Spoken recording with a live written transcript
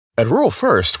At Rural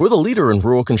First, we're the leader in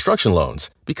rural construction loans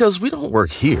because we don't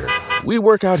work here. We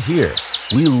work out here.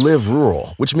 We live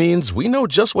rural, which means we know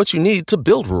just what you need to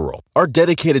build rural. Our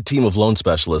dedicated team of loan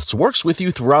specialists works with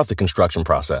you throughout the construction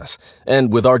process.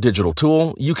 And with our digital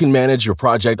tool, you can manage your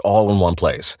project all in one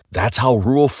place. That's how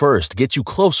Rural First gets you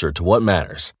closer to what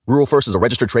matters. Rural First is a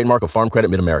registered trademark of Farm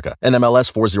Credit Mid-America,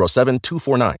 NMLS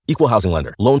 407249. Equal housing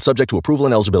lender. Loan subject to approval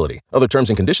and eligibility. Other terms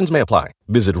and conditions may apply.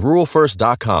 Visit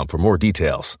ruralfirst.com for more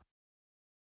details.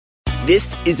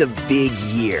 This is a big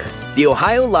year. The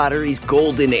Ohio Lottery's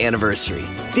golden anniversary.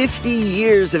 50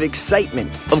 years of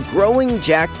excitement, of growing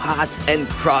jackpots and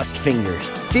crossed fingers.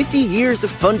 50 years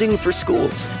of funding for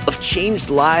schools, of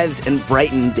changed lives and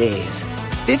brightened days.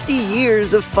 50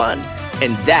 years of fun,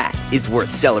 and that is worth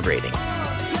celebrating.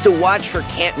 So watch for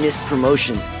can't-miss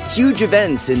promotions, huge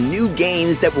events, and new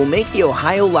games that will make the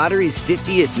Ohio Lottery's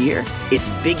 50th year its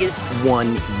biggest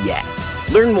one yet.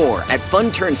 Learn more at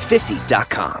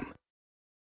funturns50.com.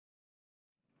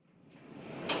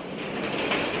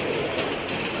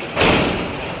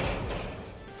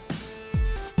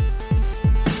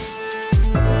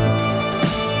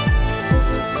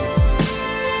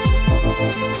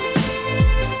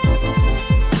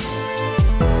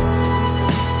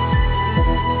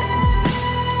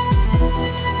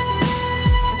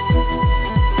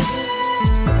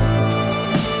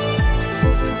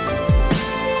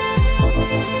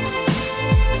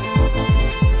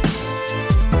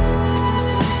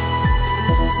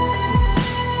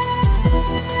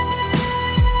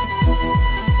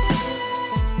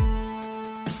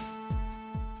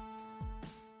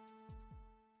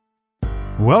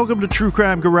 Welcome to True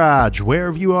Crime Garage.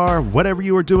 Wherever you are, whatever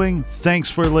you are doing, thanks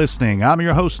for listening. I'm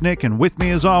your host, Nick, and with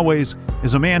me, as always,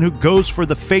 is a man who goes for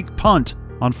the fake punt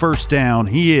on first down.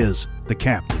 He is the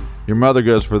captain. Your mother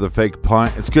goes for the fake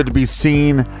punt. It's good to be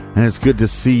seen, and it's good to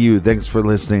see you. Thanks for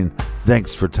listening.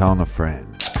 Thanks for telling a friend.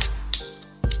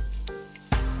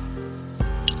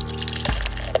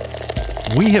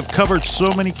 We have covered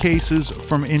so many cases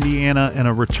from Indiana, and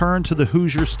a return to the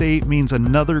Hoosier State means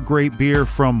another great beer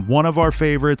from one of our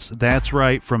favorites. That's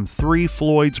right, from Three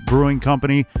Floyds Brewing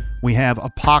Company, we have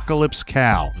Apocalypse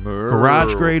Cow.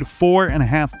 Garage grade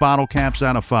 4.5 bottle caps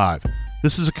out of 5.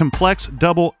 This is a complex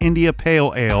double India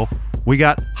Pale Ale. We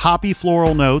got hoppy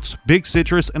floral notes, big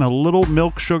citrus, and a little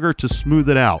milk sugar to smooth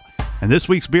it out. And this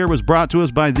week's beer was brought to us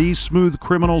by these smooth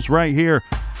criminals right here.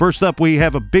 First up, we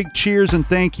have a big cheers and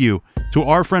thank you to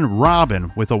our friend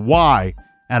Robin with a Y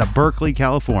out of Berkeley,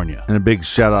 California. And a big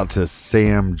shout out to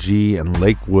Sam G in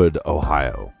Lakewood,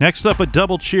 Ohio. Next up, a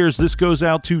double cheers. This goes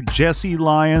out to Jesse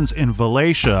Lyons in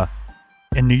Valatia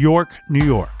in New York, New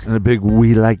York. And a big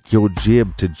we like your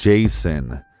jib to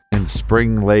Jason in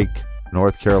Spring Lake,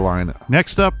 North Carolina.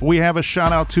 Next up, we have a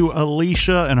shout out to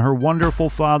Alicia and her wonderful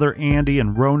father, Andy,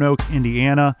 in Roanoke,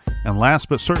 Indiana. And last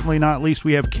but certainly not least,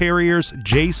 we have carriers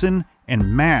Jason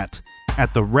and Matt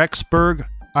at the Rexburg,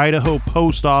 Idaho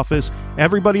Post Office.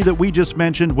 Everybody that we just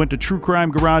mentioned went to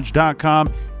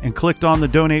truecrimegarage.com and clicked on the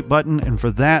donate button, and for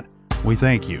that, we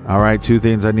thank you. All right, two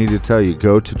things I need to tell you.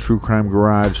 Go to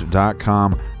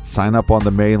truecrimegarage.com, sign up on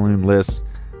the mailing list.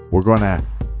 We're going to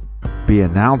be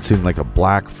announcing like a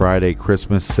Black Friday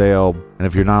Christmas sale, and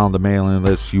if you're not on the mailing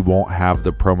list, you won't have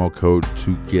the promo code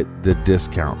to get the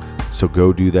discount. So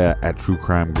go do that at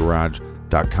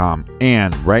truecrimegarage.com.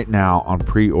 And right now on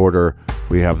pre-order,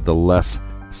 we have the less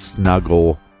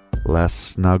snuggle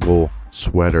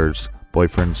sweaters.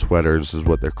 Boyfriend sweaters is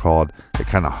what they're called. They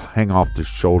kind of hang off the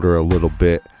shoulder a little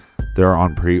bit. They're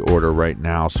on pre-order right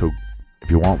now, so if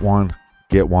you want one,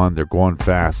 get one. They're going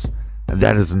fast. And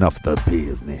that is enough of the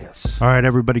business. All right,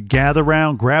 everybody, gather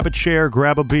around, grab a chair,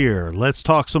 grab a beer. Let's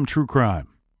talk some true crime.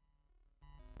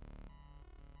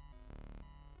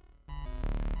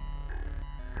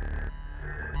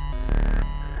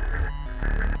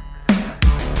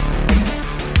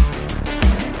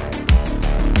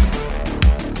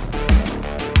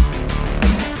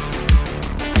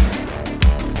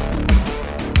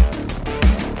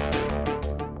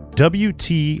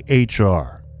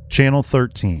 WTHR, Channel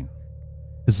 13.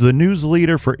 is the news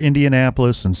leader for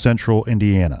Indianapolis and Central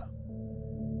Indiana.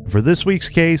 For this week's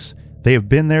case, they have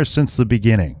been there since the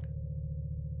beginning.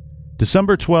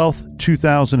 December 12,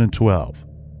 2012.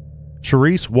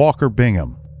 Sharice Walker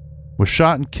Bingham was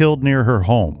shot and killed near her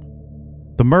home.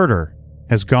 The murder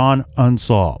has gone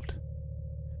unsolved.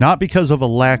 Not because of a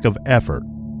lack of effort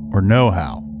or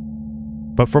know-how,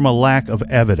 but from a lack of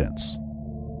evidence.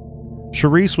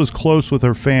 Sharice was close with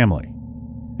her family,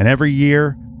 and every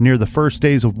year, near the first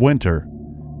days of winter,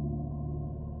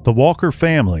 the Walker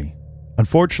family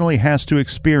unfortunately has to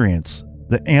experience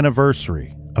the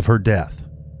anniversary of her death.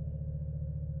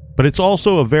 But But it's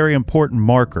also a very important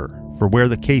marker for where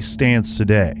the case stands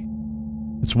today.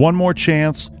 It's one more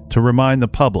chance to remind the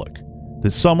public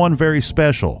that someone very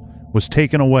special was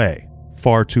taken away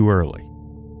far too early.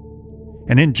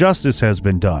 An injustice has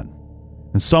been done,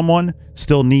 and someone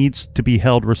still needs to be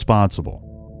held responsible.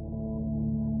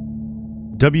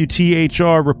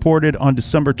 WTHR reported on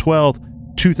December 12,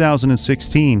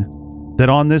 2016, that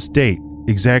on this date,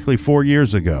 exactly 4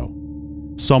 years ago,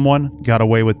 someone got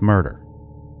away with murder.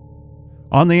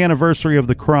 On the anniversary of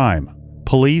the crime,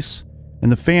 police and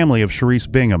the family of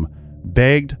Sharice Bingham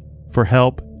begged for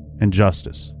help and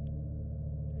justice.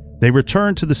 They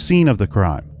returned to the scene of the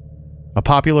crime, a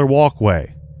popular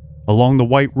walkway along the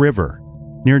White River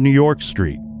near New York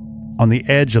Street on the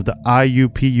edge of the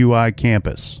IUPUI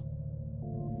campus.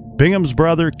 Bingham's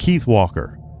brother, Keith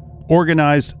Walker,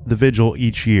 organized the vigil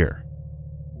each year.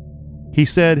 He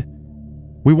said,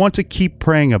 "We want to keep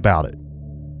praying about it,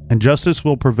 and justice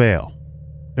will prevail.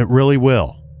 It really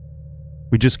will.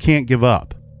 We just can't give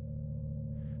up."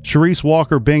 Sharice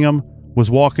Walker Bingham was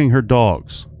walking her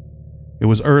dogs. It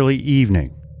was early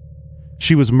evening.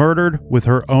 She was murdered with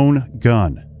her own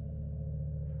gun.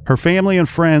 Her family and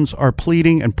friends are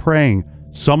pleading and praying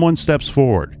someone steps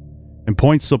forward and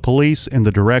points the police in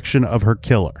the direction of her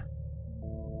killer.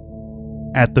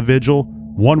 At the vigil,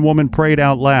 one woman prayed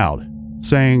out loud,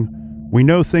 saying, "We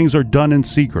know things are done in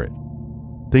secret.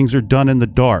 Things are done in the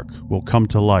dark will come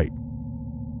to light."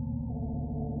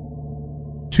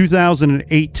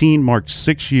 2018 marked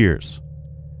 6 years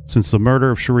since the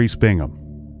murder of Sharice Bingham.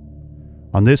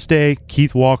 On this day,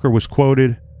 Keith Walker was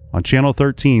quoted on Channel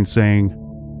 13 saying,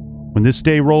 "When this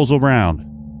day rolls around,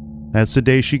 that's the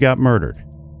day she got murdered.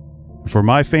 And for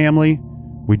my family,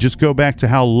 we just go back to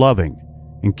how loving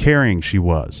and caring she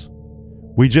was.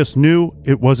 We just knew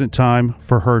it wasn't time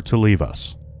for her to leave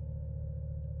us."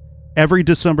 Every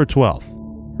December 12th,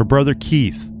 her brother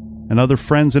Keith and other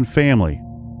friends and family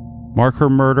mark her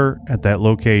murder at that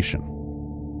location.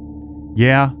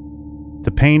 "Yeah,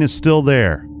 the pain is still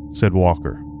there," said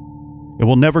Walker. "It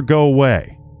will never go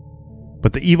away.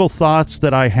 But the evil thoughts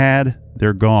that I had,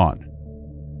 they're gone.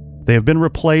 They have been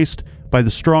replaced by the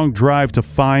strong drive to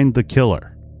find the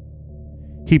killer."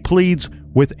 He pleads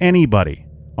with anybody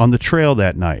on the trail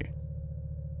that night.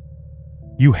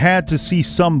 "You had to see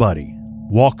somebody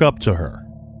walk up to her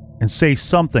and say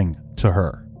something to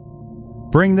her.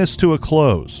 Bring this to a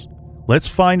close. Let's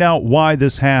find out why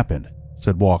this happened,"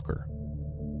 said Walker.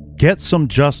 "Get some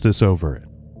justice over it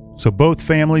so both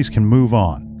families can move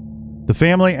on." The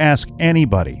family asked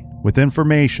anybody with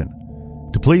information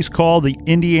to please call the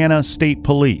Indiana State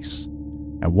Police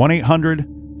at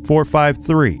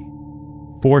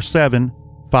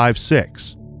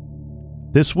 1-800-453-4756.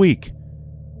 This week,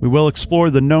 we will explore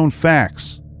the known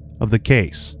facts of the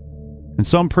case and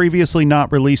some previously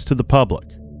not released to the public.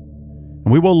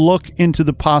 And we will look into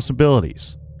the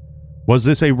possibilities. Was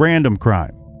this a random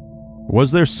crime? Or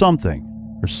was there something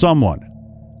or someone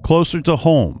closer to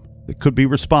home that could be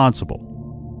responsible?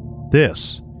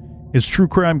 This is True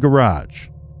Crime Garage,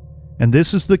 and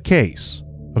this is the case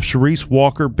of Sharice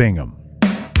Walker Bingham.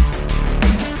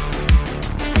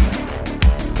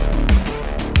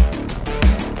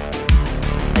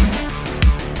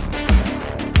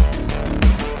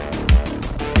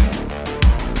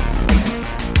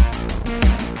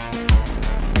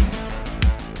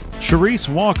 Sharice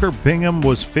Walker Bingham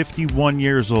was 51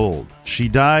 years old. She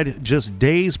died just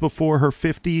days before her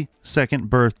 52nd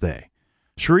birthday.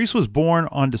 Sharice was born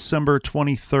on December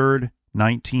 23,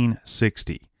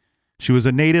 1960. She was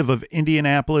a native of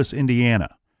Indianapolis,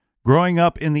 Indiana, growing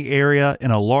up in the area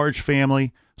in a large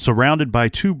family surrounded by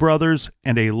 2 brothers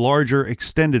and a larger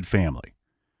extended family.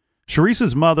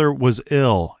 Sharice's mother was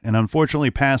ill and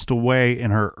unfortunately passed away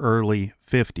in her early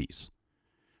 50s.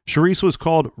 Sharice was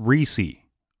called Reese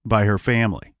by her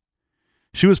family.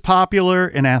 She was popular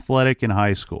and athletic in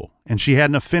high school, and she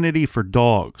had an affinity for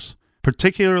dogs,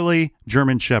 particularly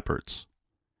German Shepherds.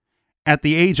 At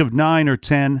the age of 9 or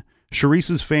 10,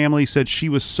 Sharice's family said she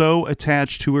was so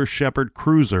attached to her Shepherd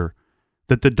Cruiser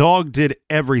that the dog did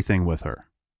everything with her.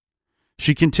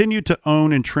 She continued to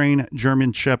own and train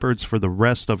German Shepherds for the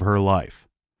rest of her life.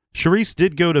 Sharice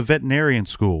did go to veterinarian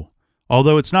school,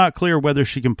 although it's not clear whether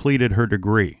she completed her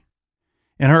degree.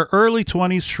 In her early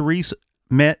 20s, Sharice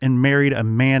met and married a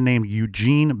man named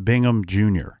Eugene Bingham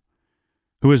Jr.,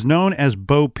 who is known as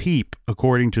Bo Peep,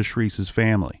 according to Sharice's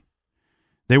family.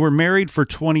 They were married for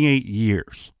 28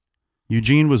 years.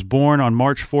 Eugene was born on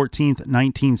March 14th,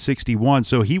 1961,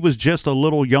 so he was just a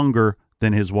little younger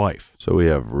than his wife. So we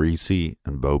have Reese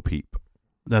and Bo Peep.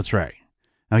 That's right.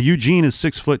 Now, Eugene is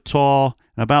 6 foot tall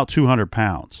and about 200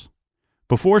 pounds.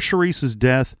 Before Sharice's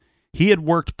death, He had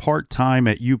worked part-time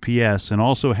at UPS and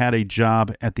also had a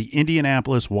job at the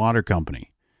Indianapolis Water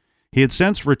Company. He had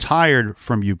since retired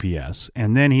from UPS,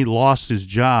 and then he lost his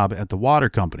job at the water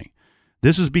company.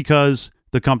 This is because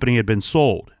the company had been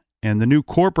sold, and the new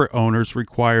corporate owners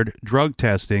required drug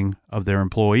testing of their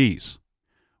employees.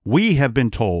 We have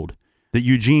been told that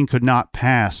Eugene could not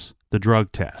pass the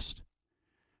drug test.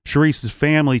 Sharice's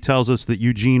family tells us that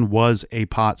Eugene was a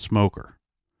pot smoker.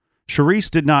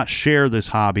 Sharice did not share this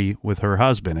hobby with her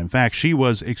husband. In fact, she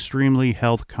was extremely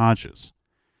health conscious.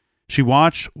 She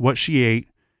watched what she ate,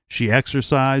 she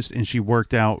exercised, and she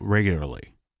worked out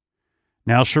regularly.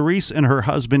 Now, Sharice and her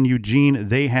husband Eugene,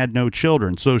 they had no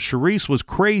children, so Sharice was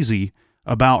crazy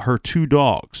about her 2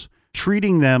 dogs,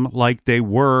 treating them like they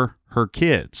were her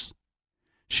kids.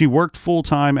 She worked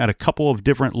full-time at a couple of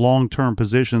different long-term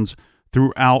positions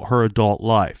throughout her adult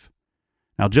life.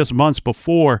 Now, just months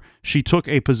before, she took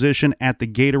a position at the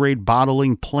Gatorade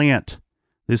bottling plant.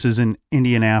 This is in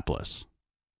Indianapolis.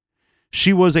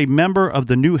 She was a member of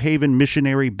the New Haven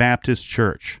Missionary Baptist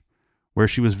Church, where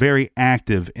she was very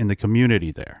active in the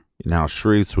community there. Now,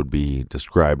 Sharice would be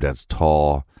described as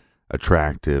tall,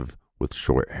 attractive, with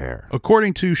short hair.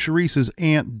 According to Sharice's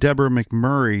aunt, Deborah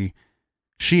McMurray,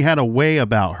 she had a way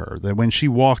about her that when she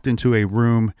walked into a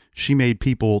room, she made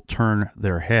people turn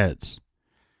their heads.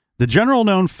 The general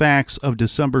known facts of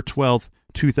December 12,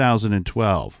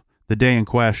 2012, the day in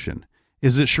question,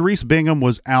 is that Sharice Bingham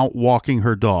was out walking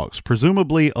her dogs,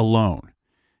 presumably alone.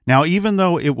 Now, even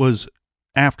though it was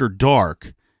after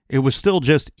dark, it was still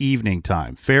just evening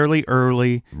time, fairly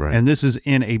early, right. And this is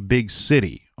in a big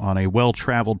city on a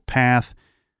well-traveled path,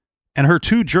 and her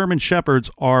 2 German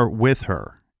Shepherds are with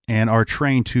her and are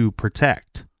trained to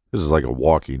protect. This is like a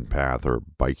walking path or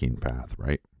biking path,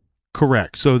 right?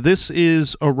 Correct. So this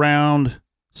is around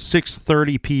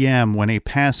 6:30 p.m. when a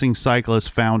passing cyclist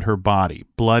found her body,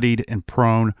 bloodied and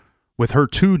prone, with her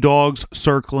 2 dogs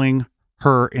circling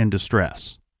her in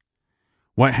distress.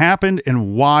 What happened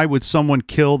and why would someone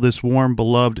kill this warm,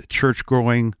 beloved,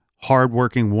 church-going,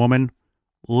 hard-working woman?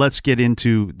 Let's get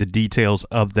into the details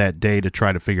of that day to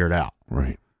try to figure it out.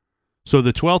 Right. So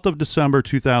the 12th of December,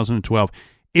 2012,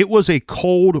 it was a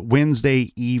cold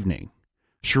Wednesday evening.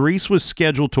 Sharice was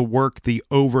scheduled to work the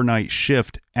overnight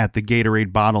shift at the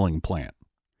Gatorade bottling plant.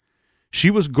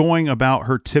 She was going about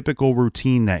her typical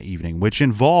routine that evening, which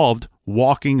involved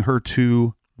walking her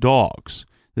 2 dogs.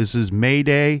 This is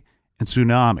Mayday and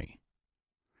Tsunami.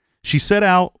 She set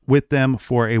out with them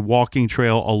for a walking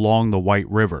trail along the White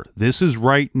River. This is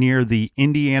right near the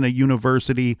Indiana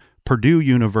University, Purdue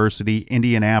University,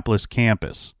 Indianapolis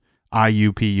campus,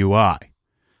 IUPUI,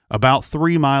 about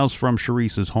 3 miles from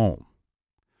Sharice's home.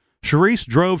 Sharice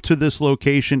drove to this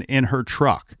location in her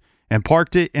truck and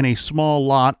parked it in a small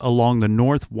lot along the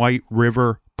North White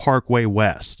River Parkway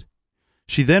West.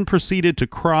 She then proceeded to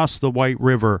cross the White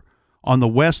River on the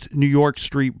West New York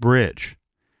Street Bridge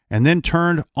and then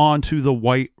turned onto the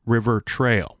White River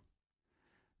Trail.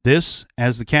 This,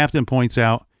 as the captain points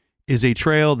out, is a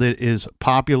trail that is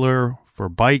popular for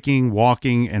biking,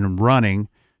 walking, and running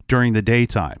during the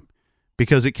daytime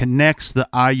because it connects the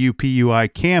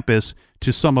IUPUI campus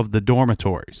to some of the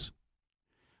dormitories.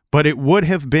 But it would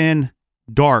have been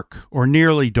dark or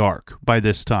nearly dark by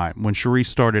this time when Sharice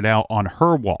started out on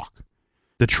her walk.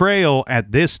 The trail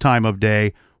at this time of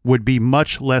day would be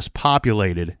much less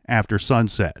populated after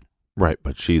sunset. Right,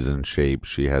 but she's in shape.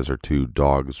 She has her 2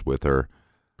 dogs with her.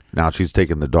 Now she's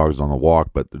taking the dogs on the walk,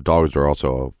 but the dogs are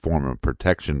also a form of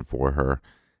protection for her,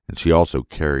 and she also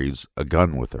carries a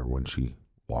gun with her when she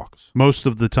walks. Most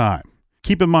of the time.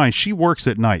 Keep in mind, she works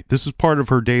at night. This is part of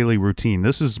her daily routine.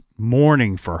 This is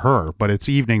morning for her, but it's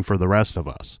evening for the rest of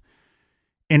us.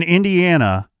 In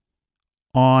Indiana,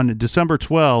 on December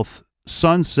 12th,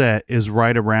 sunset is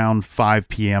right around 5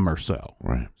 p.m. or so.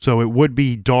 Right. So it would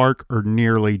be dark or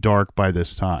nearly dark by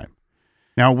this time.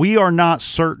 Now, we are not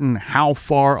certain how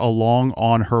far along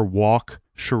on her walk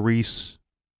Sharice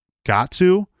got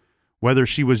to, whether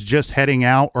she was just heading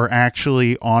out or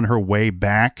actually on her way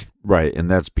back. Right, and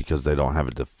that's because they don't have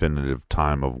a definitive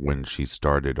time of when she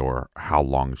started or how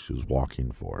long she was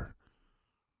walking for.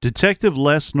 Detective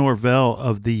Les Norvell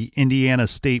of the Indiana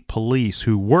State Police,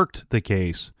 who worked the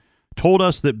case, told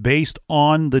us that based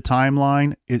on the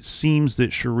timeline, it seems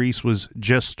that Sharice was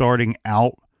just starting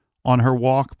out on her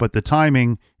walk, but the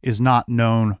timing is not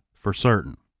known for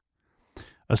certain.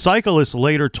 A cyclist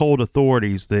later told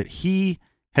authorities that he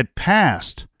had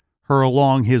passed her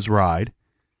along his ride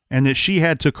and that she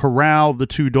had to corral the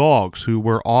 2 dogs who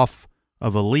were off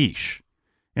of a leash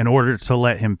in order to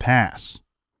let him pass.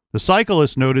 The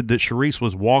cyclist noted that Sharice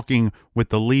was walking with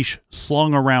the leash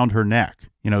slung around her neck.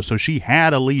 So she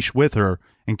had a leash with her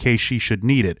in case she should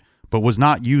need it, but was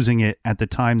not using it at the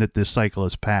time that this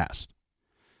cyclist passed.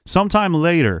 Sometime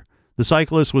later, the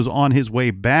cyclist was on his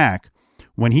way back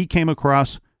when he came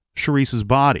across Sharice's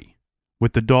body,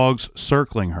 with the dogs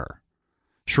circling her.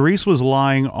 Sharice was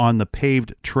lying on the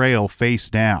paved trail face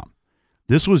down.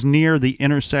 This was near the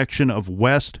intersection of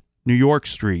West New York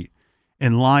Street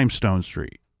and Limestone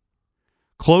Street,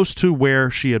 close to where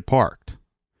she had parked.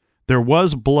 There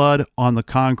was blood on the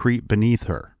concrete beneath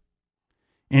her.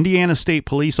 Indiana State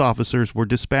Police officers were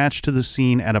dispatched to the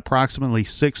scene at approximately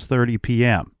 6:30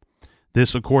 p.m.,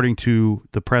 this according to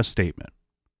the press statement.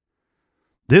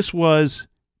 This was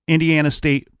Indiana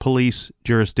State Police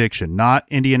jurisdiction, not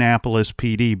Indianapolis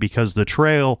PD, because the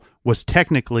trail was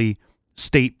technically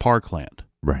state parkland.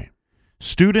 Right.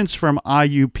 Students from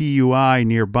IUPUI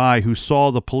nearby who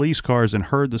saw the police cars and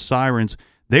heard the sirens,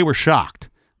 they were shocked.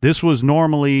 This was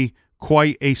normally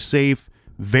quite a safe,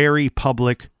 very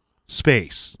public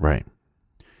space. Right.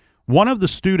 One of the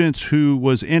students who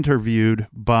was interviewed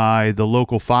by the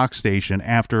local Fox station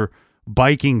after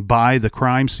biking by the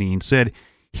crime scene said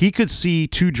he could see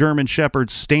two German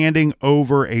Shepherds standing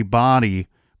over a body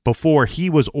before he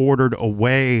was ordered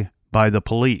away by the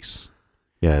police.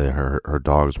 Yeah, her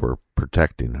dogs were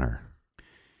protecting her.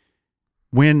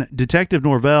 When Detective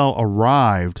Norvell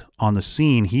arrived on the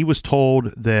scene, he was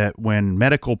told that when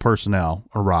medical personnel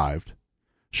arrived,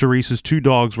 Sharice's two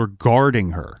dogs were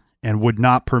guarding her and would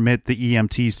not permit the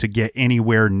EMTs to get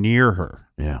anywhere near her.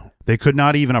 Yeah. They could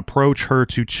not even approach her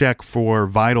to check for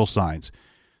vital signs.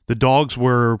 The dogs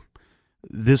were,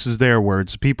 this is their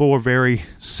words, people were very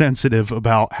sensitive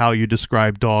about how you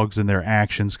describe dogs and their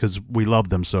actions because we love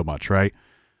them so much, right?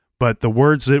 But the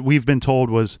words that we've been told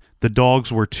was the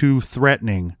dogs were too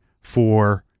threatening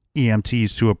for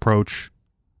EMTs to approach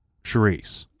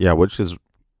Sharice. Yeah, which is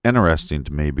interesting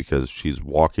to me because she's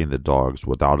walking the dogs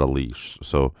without a leash.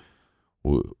 So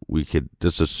we could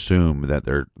just assume that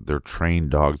they're trained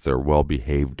dogs, they're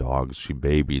well-behaved dogs. She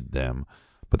babied them,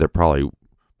 but they're probably,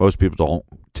 most people don't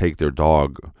take their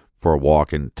dog for a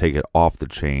walk and take it off the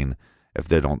chain if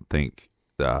they don't think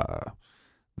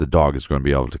the dog is going to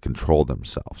be able to control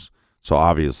themselves. So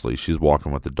obviously she's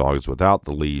walking with the dogs without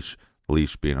the leash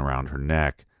being around her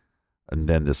neck, and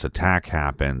then this attack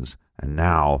happens, and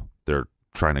now they're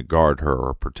trying to guard her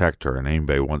or protect her, and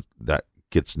anybody that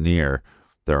gets near,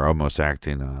 they're almost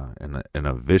acting in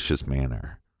a vicious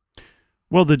manner.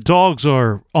 Well, the dogs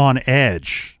are on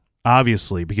edge,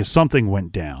 obviously, because something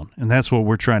went down, and that's what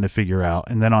we're trying to figure out.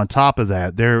 And then on top of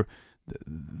that, they're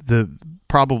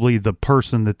probably the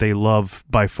person that they love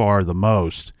by far the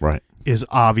most, right, is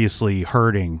obviously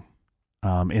hurting,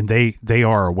 and they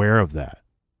are aware of that.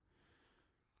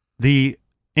 The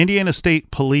Indiana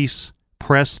State Police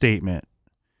press statement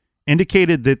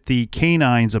indicated that the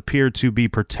canines appeared to be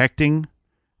protective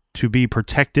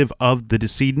of the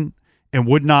decedent and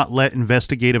would not let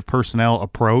investigative personnel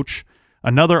approach.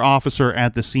 Another officer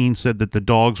at the scene said that the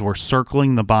dogs were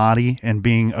circling the body and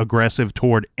being aggressive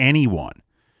toward anyone.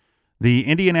 The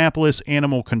Indianapolis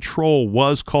Animal Control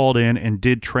was called in and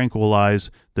did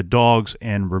tranquilize the dogs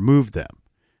and remove them.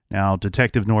 Now,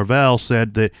 Detective Norvell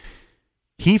said that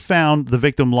he found the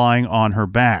victim lying on her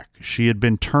back. She had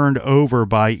been turned over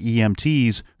by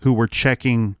EMTs who were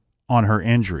checking on her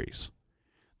injuries.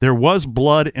 There was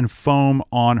blood and foam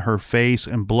on her face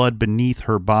and blood beneath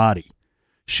her body.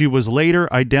 She was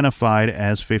later identified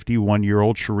as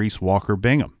 51-year-old Sharice Walker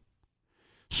Bingham.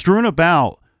 Strewn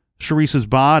about Sharice's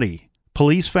body,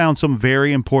 police found some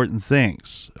very important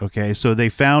things. Okay, so they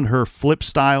found her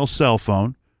flip-style cell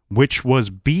phone, which was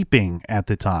beeping at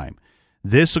the time.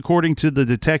 This, according to the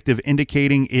detective,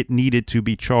 indicating it needed to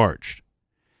be charged.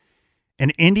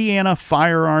 An Indiana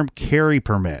firearm carry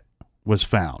permit was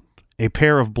found, a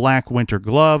pair of black winter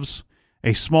gloves,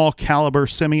 a small caliber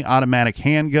semi-automatic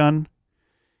handgun.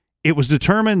 It was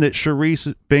determined that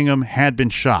Sharice Bingham had been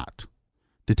shot.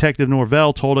 Detective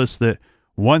Norvell told us that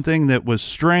one thing that was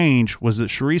strange was that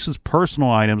Sharice's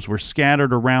personal items were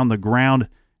scattered around the ground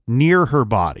near her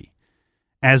body,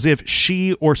 as if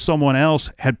she or someone else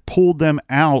had pulled them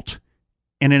out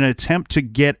in an attempt to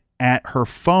get at her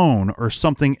phone or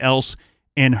something else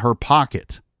in her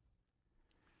pocket.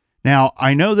 Now,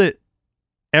 I know that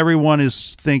everyone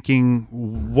is thinking,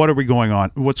 what's going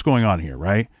on here,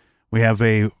 right? We have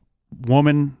a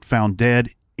woman found dead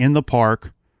in the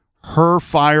park. Her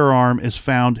firearm is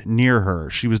found near her.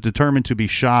 She was determined to be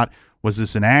shot. Was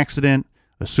this an accident,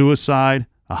 a suicide,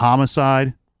 a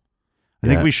homicide? I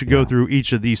think we should go through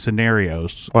each of these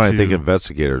scenarios. Well, I think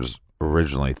investigators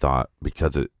originally thought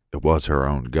because it was her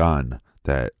own gun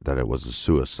that it was a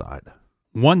suicide.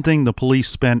 One thing the police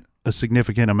spent a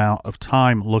significant amount of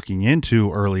time looking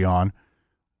into early on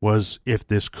was if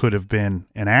this could have been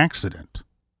an accident.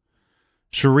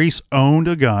 Sharice owned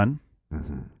a gun,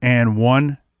 and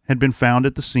one had been found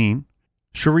at the scene.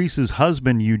 Sharice's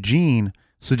husband, Eugene,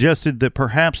 suggested that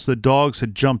perhaps the dogs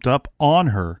had jumped up on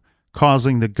her,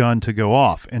 causing the gun to go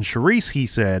off. And Sharice, he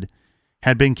said,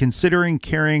 had been considering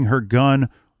carrying her gun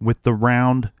with the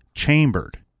round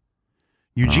chambered.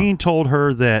 Eugene told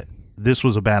her that this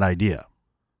was a bad idea.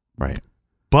 Right.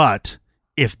 But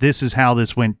if this is how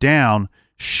this went down,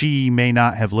 she may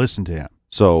not have listened to him.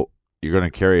 So you're going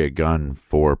to carry a gun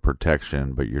for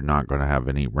protection, but you're not going to have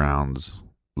any rounds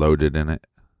loaded in it,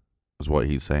 is what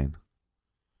he's saying.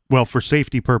 Well, for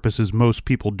safety purposes, most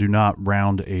people do not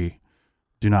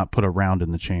put a round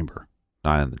in the chamber.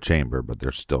 Not in the chamber, but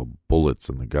there's still bullets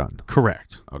in the gun.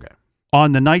 Correct. Okay.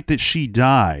 On the night that she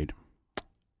died,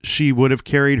 she would have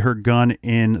carried her gun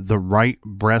in the right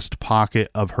breast pocket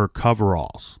of her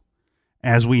coveralls.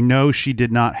 As we know, she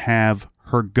did not have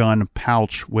her gun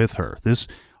pouch with her.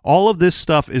 All of this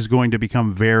stuff is going to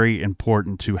become very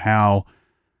important to how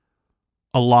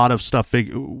a lot of stuff,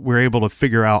 we're able to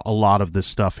figure out a lot of this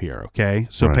stuff here, okay?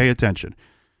 So Right. Pay attention.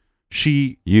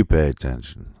 You pay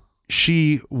attention.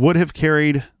 She would have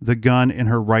carried the gun in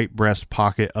her right breast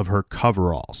pocket of her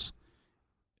coveralls.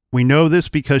 We know this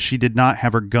because she did not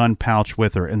have her gun pouch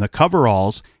with her, and the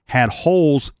coveralls had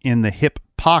holes in the hip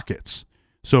pockets,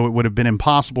 so it would have been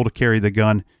impossible to carry the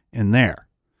gun in there.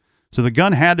 So the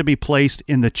gun had to be placed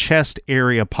in the chest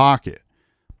area pocket.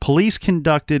 Police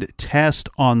conducted tests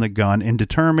on the gun and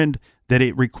determined that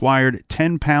it required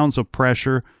 10 pounds of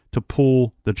pressure to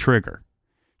pull the trigger.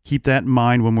 Keep that in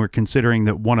mind when we're considering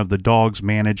that one of the dogs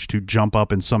managed to jump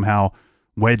up and somehow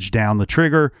wedge down the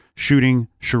trigger, shooting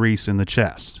Sharice in the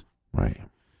chest. Right.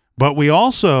 But we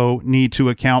also need to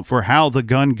account for how the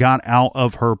gun got out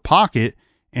of her pocket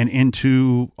and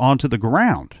onto the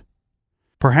ground.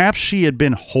 Perhaps she had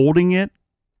been holding it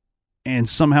and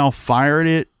somehow fired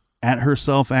it at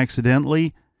herself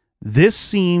accidentally. This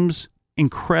seems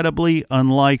incredibly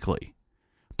unlikely.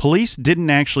 Police didn't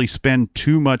actually spend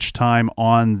too much time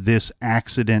on this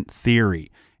accident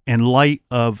theory in light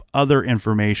of other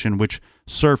information which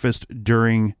surfaced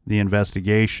during the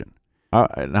investigation. Now,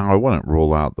 I wouldn't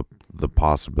rule out the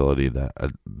possibility that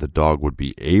the dog would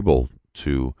be able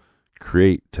to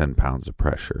create 10 pounds of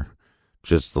pressure.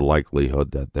 Just the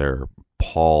likelihood that their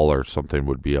paw or something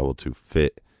would be able to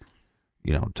fit,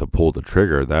 to pull the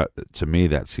trigger, that to me,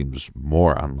 that seems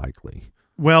more unlikely.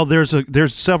 Well,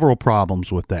 there's several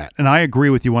problems with that, and I agree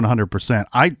with you 100%.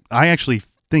 I actually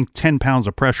think 10 pounds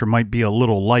of pressure might be a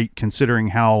little light considering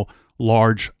how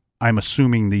large I'm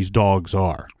assuming these dogs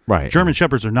are. Right. German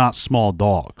Shepherds are not small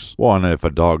dogs. Well, and if a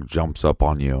dog jumps up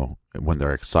on you when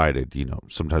they're excited,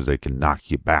 sometimes they can knock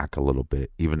you back a little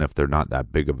bit, even if they're not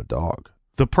that big of a dog.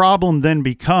 The problem then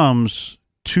becomes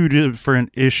two different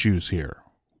issues here.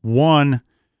 One,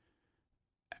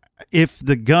 if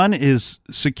the gun is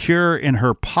secure in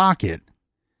her pocket,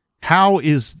 how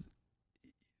is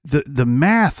the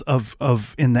math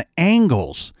of in the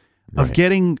angles of Right.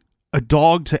 getting a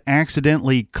dog to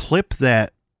accidentally clip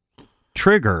that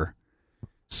trigger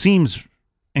seems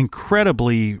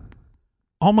incredibly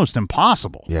almost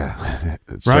impossible. Yeah.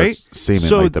 It Right? starts seeming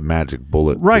So- like the magic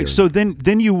bullet. Right. theory. So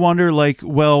then you wonder, like,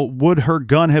 well, would her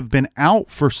gun have been out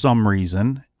for some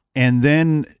reason, and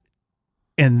then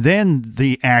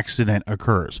the accident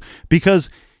occurs? Because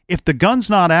if the gun's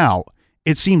not out,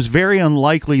 it seems very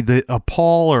unlikely that a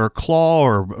paw or a claw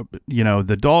or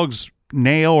the dog's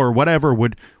nail or whatever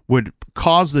would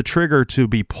cause the trigger to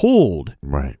be pulled.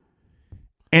 Right.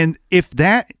 And if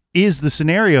that is the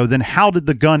scenario, then how did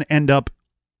the gun end up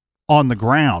on the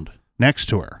ground next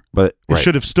to her? But It right.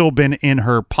 should have still been in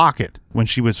her pocket when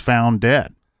she was found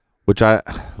dead. Which I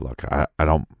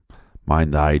don't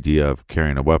mind the idea of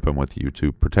carrying a weapon with you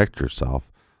to protect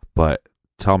yourself, but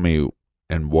tell me,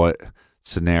 in what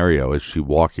scenario is she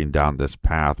walking down this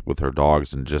path with her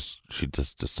dogs and she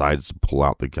just decides to pull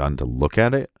out the gun to look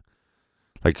at it?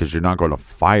 Like, because you're not going to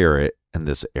fire it in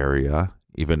this area,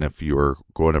 even if you're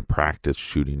going to practice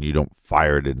shooting, you don't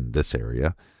fire it in this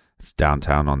area. It's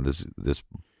downtown on this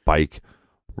bike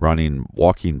running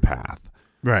walking path.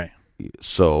 Right.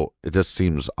 So it just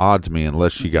seems odd to me,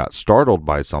 unless she got startled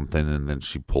by something and then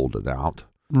she pulled it out.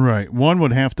 Right. One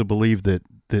would have to believe that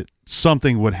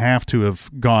something would have to have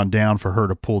gone down for her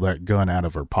to pull that gun out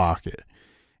of her pocket.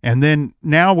 And then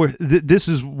now this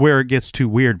is where it gets too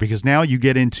weird, because now you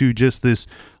get into just this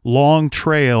long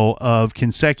trail of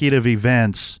consecutive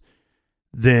events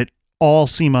that all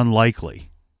seem unlikely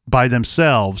by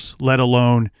themselves, let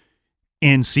alone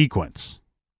in sequence.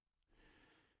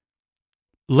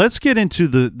 let's get into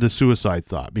the suicide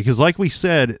thought, because like we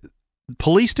said,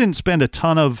 police didn't spend a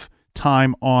ton of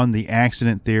time on the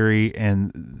accident theory,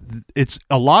 and it's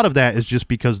a lot of that is just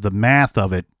because the math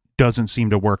of it doesn't seem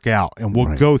to work out, and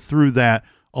we'll go through that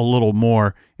a little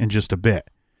more in just a bit.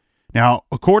 Now,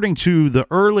 according to the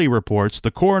early reports,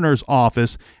 the coroner's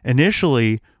office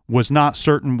initially was not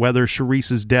certain whether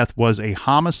Sharice's death was a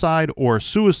homicide or a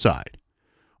suicide.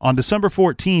 On December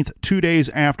 14th, 2 days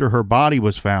after her body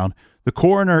was found, the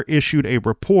coroner issued a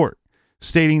report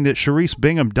stating that Sharice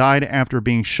Bingham died after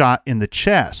being shot in the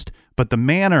chest, but the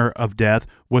manner of death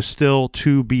was still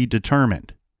to be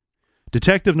determined.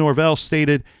 Detective Norvell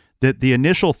stated that the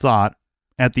initial thought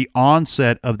at the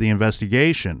onset of the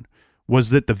investigation was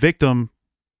that the victim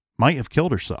might have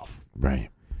killed herself. Right.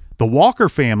 The Walker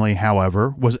family,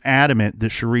 however, was adamant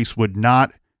that Sharice would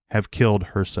not have killed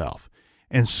herself,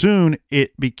 and soon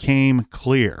it became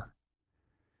clear.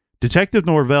 Detective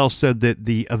Norvell said that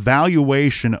the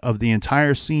evaluation of the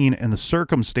entire scene and the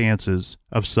circumstances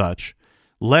of such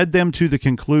led them to the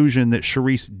conclusion that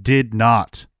Sharice did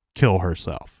not kill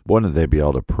herself. Wouldn't they be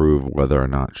able to prove whether or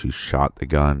not she shot the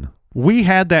gun? We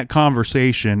had that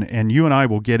conversation, and you and I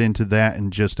will get into that in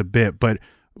just a bit, but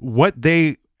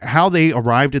how they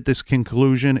arrived at this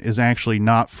conclusion is actually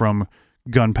not from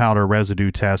gunpowder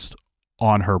residue tests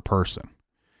on her person.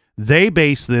 They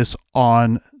base this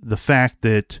on the fact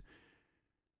that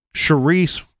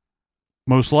Sharice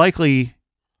most likely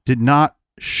did not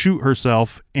shoot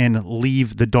herself and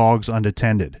leave the dogs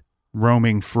unattended,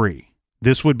 roaming free.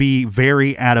 This would be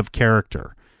very out of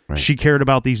character. Right. She cared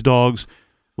about these dogs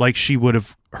like she would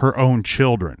have her own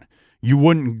children. You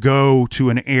wouldn't go to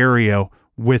an area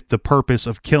with the purpose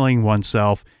of killing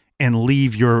oneself and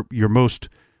leave your most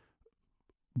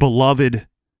beloved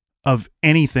of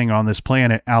anything on this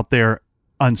planet out there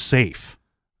unsafe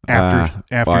after you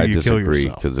kill yourself. I disagree,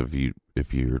 because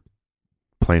if you're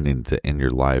planning to end your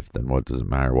life, then what does it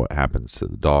matter what happens to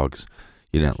the dogs?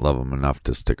 You didn't love them enough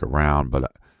to stick around,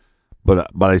 but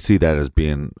I see that as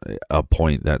being a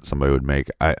point that somebody would make.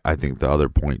 I think the other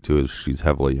point too is she's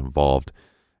heavily involved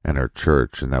in her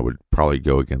church, and that would probably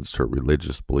go against her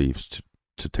religious beliefs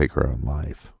to take her own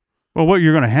life. Well, what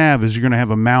you're going to have is you're going to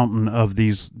have a mountain of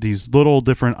these little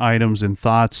different items and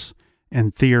thoughts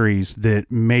and theories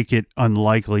that make it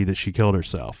unlikely that she killed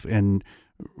herself. And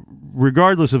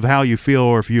regardless of how you feel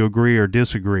or if you agree or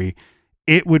disagree,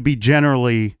 it would be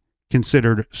generally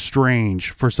considered strange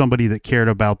for somebody that cared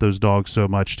about those dogs so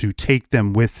much to take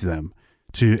them with them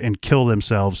and kill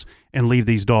themselves and leave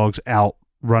these dogs out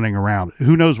running around.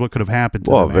 Who knows what could have happened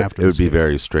to them after. It would be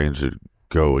very strange to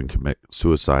go and commit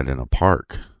suicide in a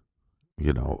park,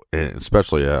 and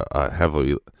especially a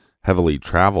heavily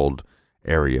traveled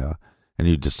area, and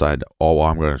you decide,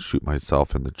 I'm going to shoot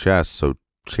myself in the chest, so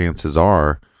chances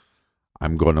are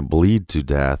I'm going to bleed to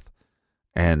death.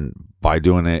 And by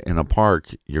doing it in a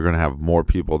park, you're going to have more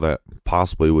people that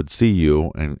possibly would see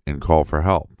you and call for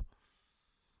help.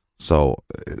 So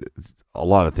a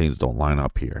lot of things don't line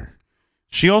up here.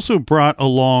 She also brought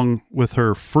along with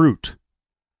her fruit.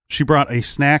 She brought a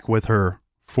snack with her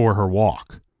for her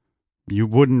walk. You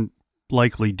wouldn't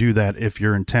likely do that if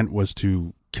your intent was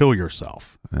to kill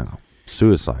yourself. Yeah.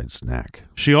 Suicide snack.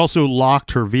 She also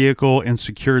locked her vehicle and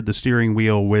secured the steering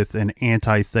wheel with an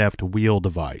anti-theft wheel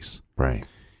device. Right.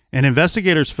 And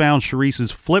investigators found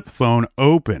Sharice's flip phone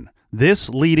open, this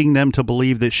leading them to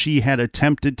believe that she had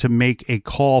attempted to make a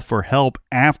call for help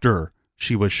after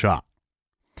she was shot.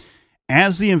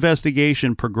 As the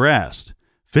investigation progressed,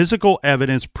 physical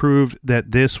evidence proved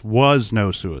that this was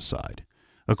no suicide.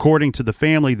 According to the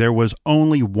family, there was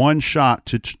only one shot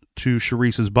to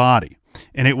Sharice's body,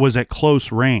 and it was at close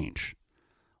range.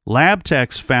 Lab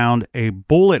techs found a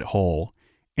bullet hole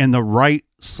in the right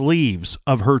sleeves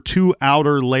of her two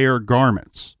outer layer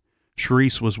garments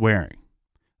Sharice was wearing.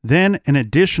 Then an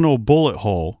additional bullet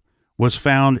hole was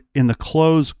found in the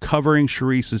clothes covering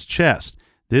Sharice's chest.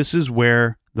 This is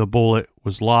where the bullet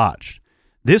was lodged.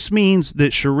 This means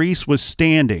that Sharice was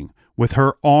standing with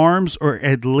her arms, or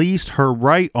at least her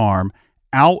right arm,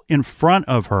 out in front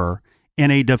of her in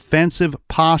a defensive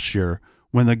posture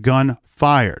when the gun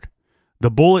fired. The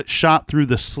bullet shot through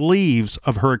the sleeves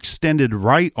of her extended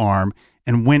right arm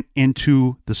and went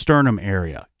into the sternum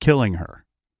area, killing her.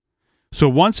 So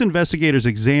once investigators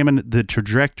examined the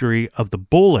trajectory of the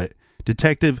bullet,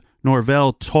 Detective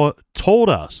Norvell told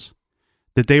us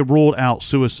that they ruled out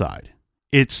suicide.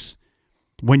 It's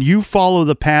when you follow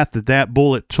the path that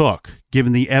bullet took,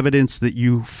 given the evidence that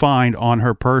you find on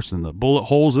her person, the bullet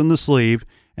holes in the sleeve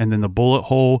and then the bullet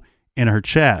hole in her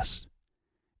chest,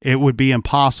 it would be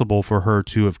impossible for her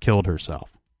to have killed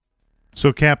herself.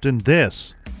 So, Captain,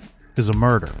 this is a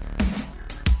murder.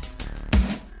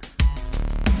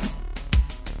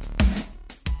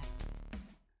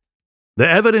 The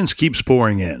evidence keeps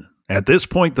pouring in. At this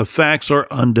point, the facts are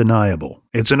undeniable.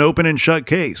 It's an open and shut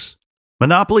case.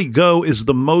 Monopoly Go is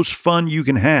the most fun you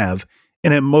can have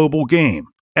in a mobile game.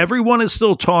 Everyone is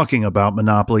still talking about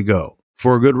Monopoly Go,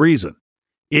 for a good reason.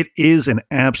 It is an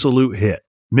absolute hit.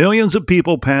 Millions of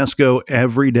people pass Go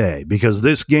every day because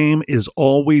this game is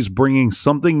always bringing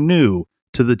something new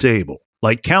to the table.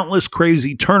 Like countless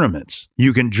crazy tournaments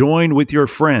you can join with your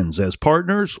friends as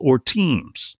partners or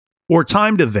teams. Or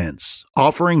timed events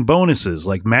offering bonuses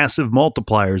like massive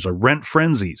multipliers or rent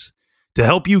frenzies to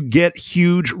help you get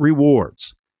huge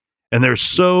rewards. And there's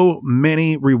so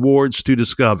many rewards to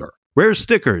discover. Rare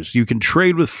stickers you can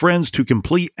trade with friends to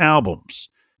complete albums.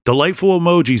 Delightful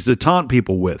emojis to taunt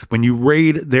people with when you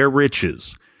raid their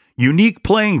riches. Unique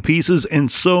playing pieces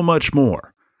and so much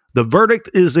more. The verdict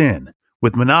is in.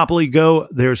 With Monopoly Go,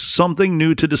 there's something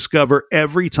new to discover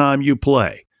every time you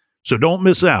play. So don't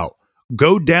miss out.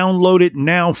 Go download it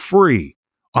now free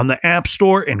on the App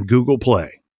Store and Google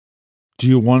Play. Do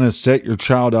you want to set your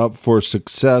child up for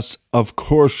success? Of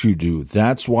course you do.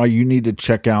 That's why you need to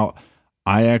check out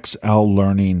IXL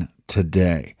Learning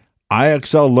today.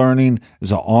 IXL Learning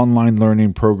is an online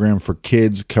learning program for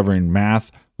kids covering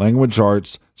math, language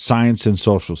arts, science, and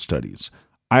social studies.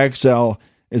 IXL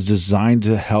is designed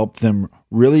to help them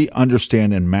really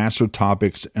understand and master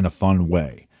topics in a fun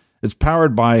way. It's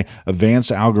powered by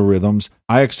advanced algorithms.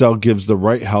 IXL gives the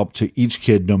right help to each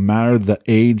kid no matter the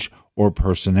age or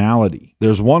personality.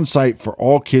 There's one site for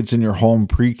all kids in your home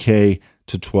pre-K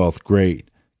to 12th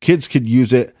grade. Kids could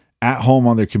use it at home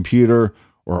on their computer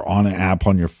or on an app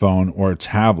on your phone or a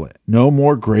tablet. No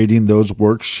more grading those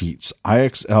worksheets.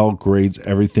 IXL grades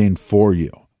everything for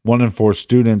you. 1 in 4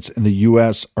 students in the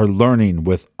U.S. are learning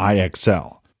with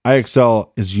IXL.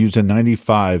 IXL is used in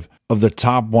 95 of the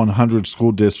top 100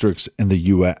 school districts in the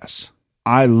U.S.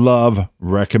 I love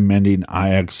recommending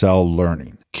IXL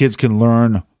Learning. Kids can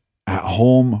learn at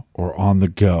home or on the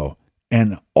go.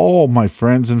 And all my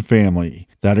friends and family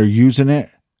that are using it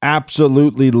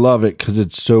absolutely love it because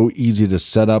it's so easy to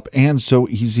set up and so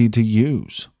easy to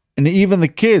use. And even the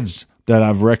kids that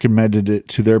I've recommended it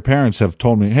to their parents have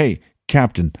told me, hey,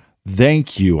 Captain,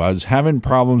 thank you. I was having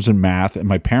problems in math and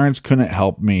my parents couldn't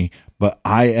help me, but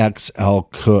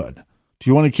IXL could. Do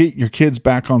you want to get your kids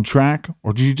back on track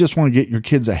or do you just want to get your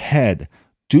kids ahead?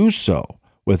 Do so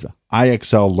with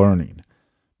IXL Learning.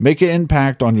 Make an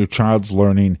impact on your child's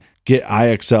learning. Get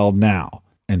IXL now.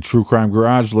 And True Crime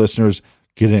Garage listeners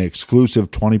get an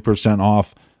exclusive 20%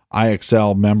 off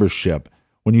IXL membership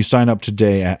when you sign up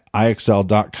today at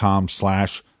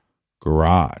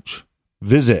IXL.com/garage.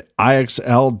 Visit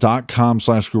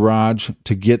IXL.com/garage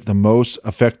to get the most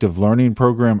effective learning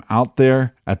program out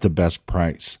there at the best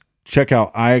price. Check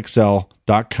out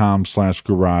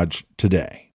IXL.com/garage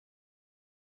today.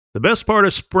 The best part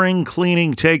of spring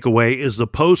cleaning takeaway is the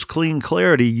post-clean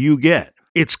clarity you get.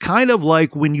 It's kind of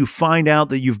like when you find out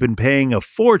that you've been paying a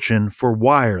fortune for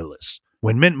wireless.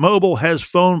 When Mint Mobile has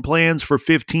phone plans for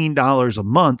 $15 a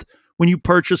month when you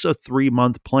purchase a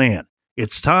 3-month plan.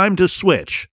 It's time to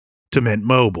switch to Mint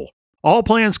Mobile. All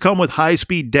plans come with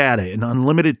high-speed data and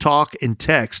unlimited talk and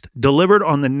text delivered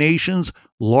on the nation's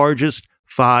largest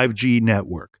 5G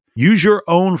network. Use your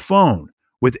own phone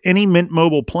with any Mint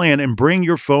Mobile plan and bring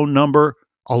your phone number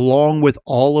along with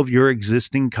all of your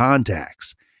existing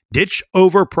contacts. Ditch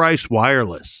overpriced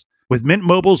wireless with Mint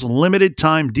Mobile's limited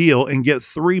time deal and get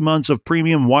 3 months of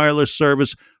premium wireless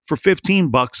service for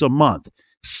 $15 a month.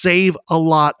 Save a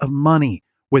lot of money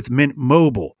with Mint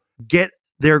Mobile. Get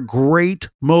their great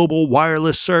mobile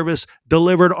wireless service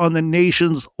delivered on the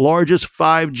nation's largest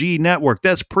 5G network.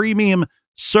 That's premium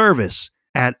service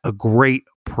at a great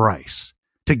price.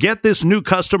 To get this new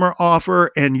customer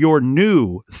offer and your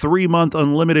new 3-month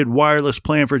unlimited wireless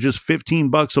plan for just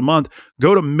 $15 a month,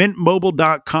 go to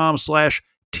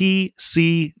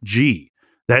mintmobile.com/TCG.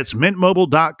 That's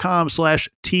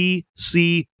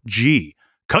mintmobile.com/TCG.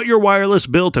 Cut your wireless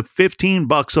bill to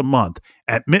 $15 a month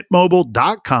at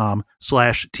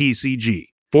mintmobile.com/TCG.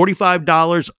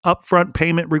 $45 upfront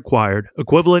payment required,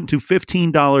 equivalent to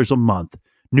 $15 a month.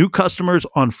 New customers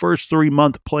on first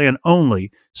 3-month plan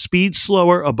only. Speed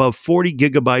slower above 40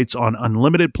 gigabytes on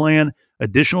unlimited plan.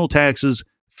 Additional taxes,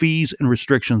 fees, and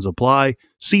restrictions apply.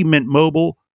 See Mint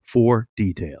Mobile for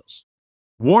details.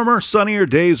 Warmer, sunnier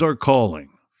days are calling.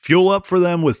 Fuel up for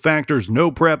them with Factor's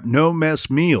no prep, no mess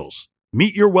meals.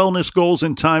 Meet your wellness goals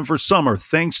in time for summer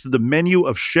thanks to the menu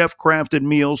of chef-crafted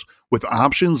meals with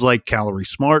options like Calorie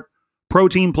Smart,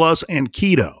 Protein Plus, and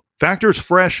Keto. Factor's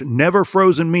fresh, never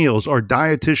frozen meals are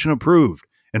dietitian approved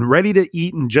and ready to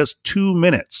eat in just 2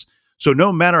 minutes. So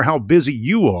no matter how busy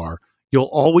you are, you'll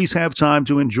always have time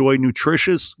to enjoy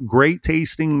nutritious,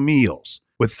 great-tasting meals.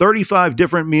 With 35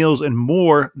 different meals and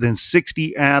more than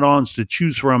 60 add-ons to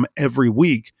choose from every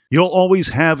week, you'll always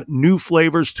have new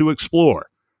flavors to explore.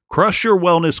 Crush your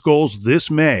wellness goals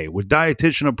this May with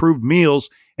dietitian-approved meals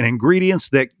and ingredients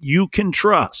that you can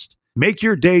trust. Make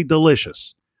your day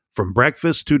delicious, from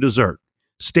breakfast to dessert.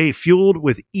 Stay fueled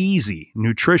with easy,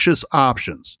 nutritious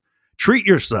options. Treat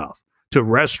yourself to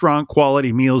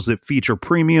restaurant-quality meals that feature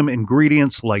premium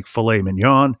ingredients like filet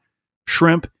mignon,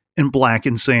 shrimp, and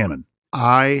blackened salmon.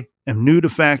 I am new to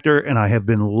Factor, and I have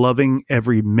been loving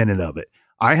every minute of it.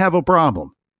 I have a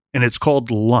problem, and it's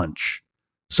called lunch.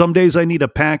 Some days I need to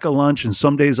pack a lunch, and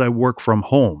some days I work from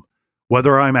home.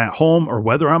 Whether I'm at home or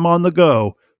whether I'm on the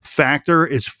go, Factor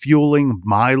is fueling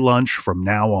my lunch from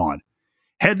now on.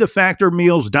 Head to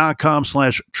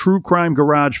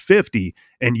factormeals.com/TrueCrimeGarage50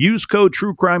 and use code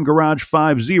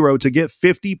TrueCrimeGarage50 to get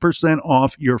 50%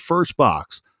 off your first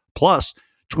box, plus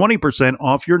 20%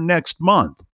 off your next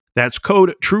month. That's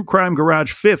code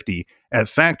TrueCrimeGarage50 at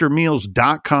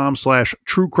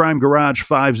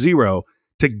factormeals.com/TrueCrimeGarage50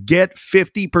 to get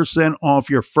 50% off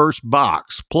your first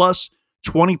box, plus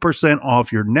 20%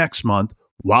 off your next month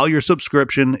while your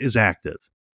subscription is active.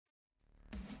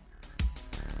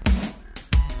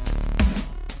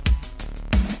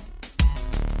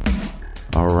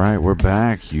 All right, we're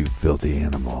back, you filthy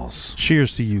animals.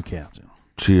 Cheers to you, Captain.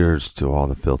 Cheers to all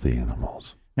the filthy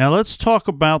animals. Now let's talk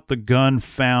about the gun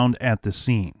found at the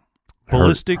scene.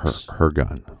 Ballistics. Her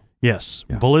gun. Yes.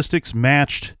 Yeah. Ballistics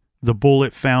matched the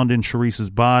bullet found in Sharice's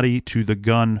body to the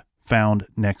gun found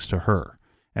next to her.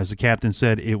 As the captain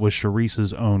said, it was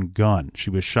Sharice's own gun. She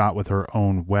was shot with her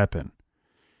own weapon.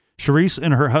 Sharice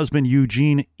and her husband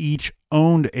Eugene each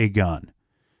owned a gun.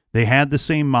 They had the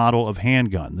same model of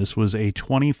handgun. This was a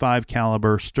 .25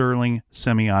 caliber Sterling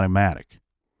semi-automatic.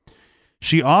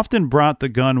 She often brought the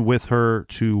gun with her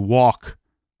to walk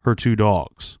her 2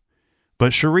 dogs.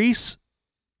 But Sharice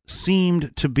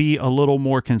seemed to be a little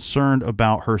more concerned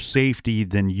about her safety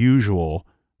than usual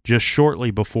just shortly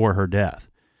before her death.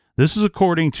 This is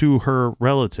according to her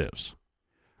relatives.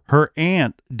 Her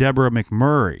aunt, Deborah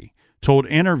McMurray, told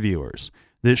interviewers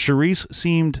that Sharice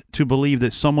seemed to believe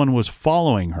that someone was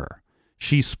following her.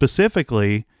 She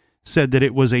specifically said that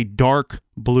it was a dark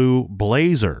blue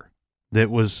Blazer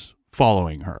that was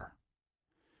following her.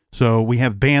 So we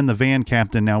have banned the van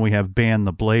captain, now we have banned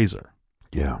the Blazer.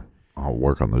 Yeah, I'll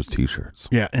work on those t-shirts.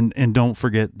 Yeah, and don't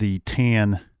forget the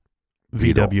tan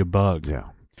VW Bug. Yeah,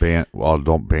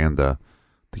 don't ban the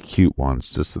cute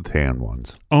ones, just the tan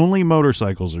ones. Only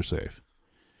motorcycles are safe.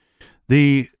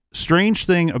 The strange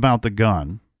thing about the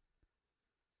gun,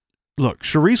 look,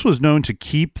 Sharice was known to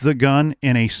keep the gun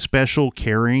in a special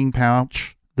carrying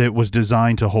pouch that was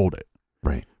designed to hold it.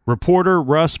 Right. Reporter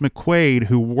Russ McQuaid,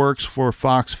 who works for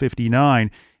Fox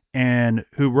 59 and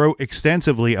who wrote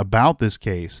extensively about this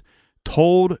case,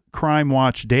 told Crime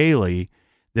Watch Daily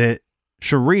that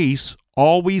Sharice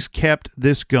always kept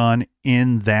this gun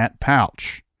in that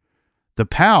pouch. The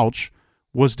pouch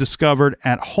was discovered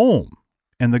at home,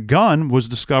 and the gun was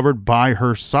discovered by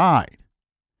her side.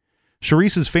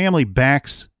 Sharice's family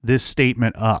backs this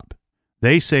statement up.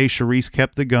 They say Sharice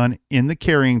kept the gun in the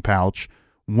carrying pouch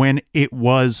when it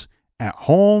was at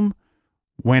home,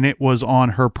 when it was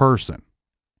on her person.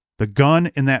 The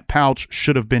gun and that pouch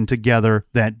should have been together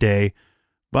that day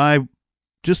by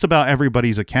just about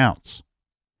everybody's accounts.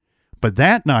 But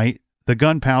that night, the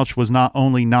gun pouch was not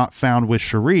only not found with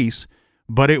Sharice,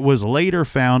 but it was later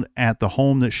found at the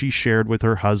home that she shared with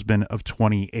her husband of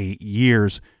 28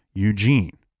 years,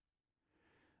 Eugene.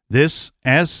 This,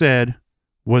 as said,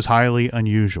 was highly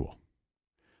unusual.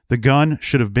 The gun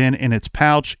should have been in its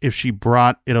pouch if she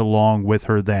brought it along with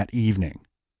her that evening.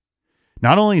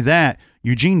 Not only that,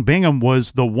 Eugene Bingham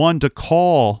was the one to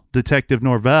call Detective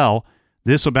Norvell,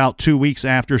 this about 2 weeks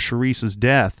after Sharice's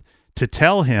death, to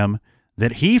tell him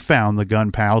that he found the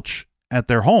gun pouch at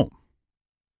their home.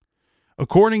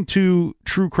 According to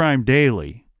True Crime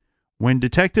Daily, when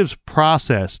detectives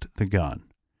processed the gun,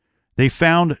 they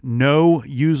found no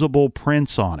usable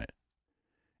prints on it.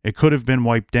 It could have been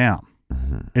wiped down.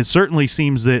 It certainly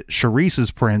seems that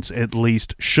Sharice's prints, at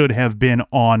least, should have been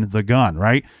on the gun,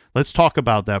 right? Let's talk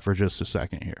about that for just a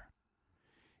second here.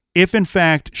 If, in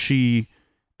fact, she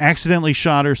accidentally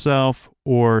shot herself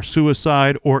or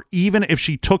suicide, or even if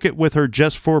she took it with her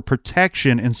just for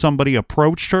protection and somebody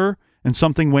approached her and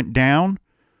something went down,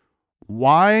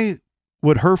 why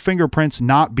would her fingerprints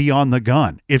not be on the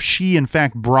gun if she, in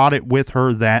fact, brought it with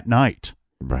her that night?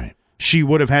 Right. She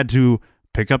would have had to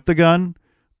pick up the gun,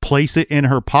 place it in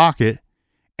her pocket,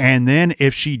 And then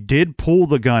if she did pull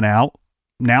the gun out,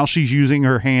 now she's using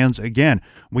her hands again.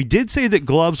 We did say that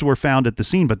gloves were found at the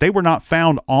scene, but they were not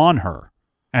found on her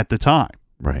at the time.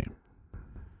 Right.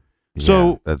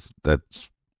 So yeah,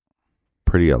 that's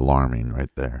pretty alarming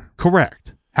right there.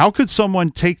 Correct. How could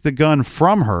someone take the gun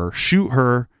from her, shoot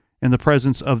her in the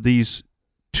presence of these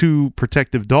two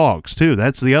protective dogs, too?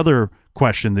 That's the other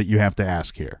question that you have to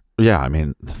ask here. Yeah, I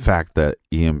mean, the fact that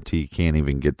EMT can't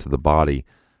even get to the body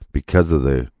because of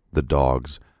the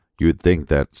dogs, you would think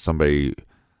that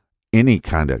any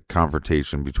kind of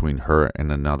confrontation between her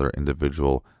and another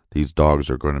individual, these dogs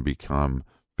are going to become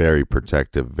very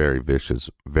protective, very vicious,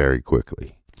 very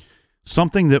quickly.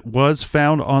 Something that was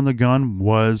found on the gun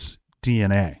was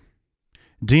DNA.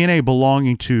 DNA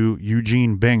belonging to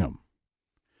Eugene Bingham.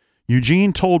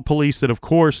 Eugene told police that, of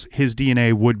course, his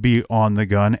DNA would be on the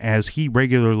gun as he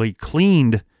regularly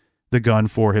cleaned the gun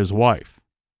for his wife.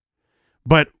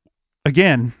 But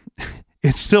again,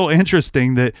 it's still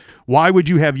interesting that why would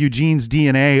you have Eugene's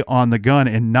DNA on the gun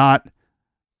and not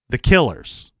the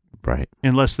killer's? Right.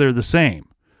 Unless they're the same.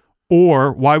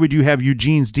 Or why would you have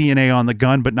Eugene's DNA on the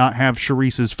gun but not have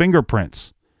Sharice's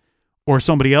fingerprints or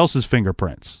somebody else's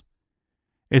fingerprints?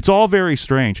 It's all very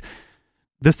strange.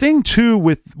 The thing, too,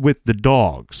 with the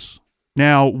dogs,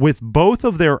 now, with both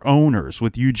of their owners,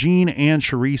 with Eugene and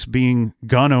Sharice being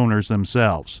gun owners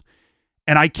themselves,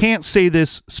 and I can't say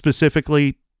this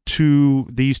specifically to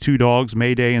these two dogs,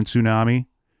 Mayday and Tsunami,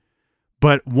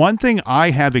 but one thing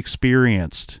I have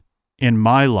experienced in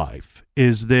my life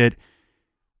is that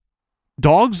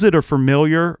dogs that are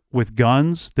familiar with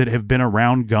guns, that have been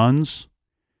around guns,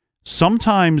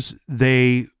 sometimes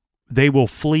they will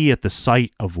flee at the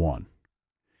sight of one.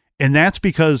 And that's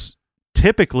because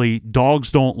typically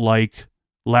dogs don't like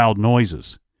loud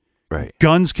noises. Right.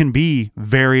 Guns can be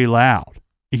very loud,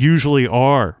 usually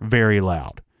are very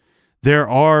loud. There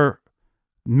are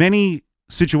many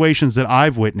situations that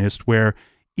I've witnessed where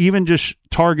even just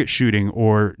target shooting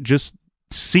or just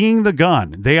seeing the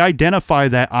gun, they identify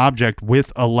that object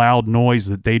with a loud noise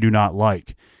that they do not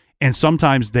like. And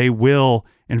sometimes they will,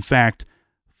 in fact,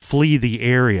 flee the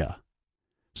area.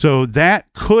 So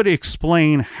that could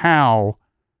explain how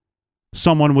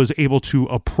someone was able to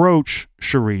approach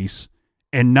Sharice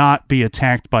and not be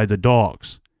attacked by the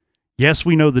dogs. Yes,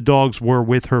 we know the dogs were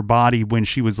with her body when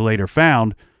she was later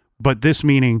found, but this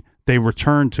meaning they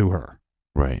returned to her.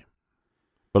 Right.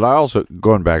 But I also,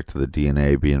 going back to the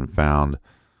DNA being found,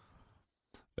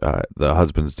 the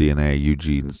husband's DNA,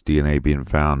 Eugene's DNA being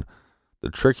found, the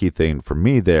tricky thing for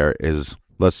me there is,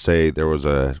 let's say there was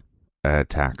an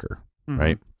attacker,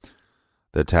 right?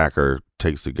 The attacker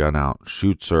takes the gun out,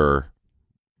 shoots her,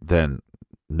 then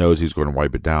knows he's going to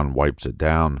wipe it down, wipes it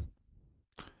down,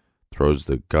 throws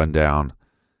the gun down.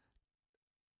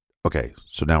 Okay,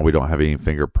 so now we don't have any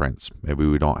fingerprints. Maybe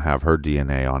we don't have her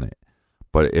DNA on it.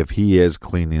 But if he is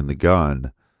cleaning the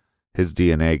gun, his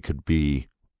DNA could be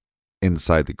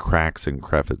inside the cracks and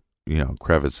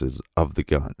crevices of the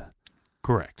gun.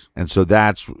 Correct. And so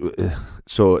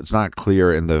it's not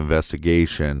clear in the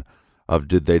investigation of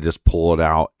did they just pull it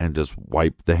out and just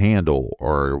wipe the handle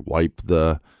or wipe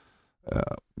the,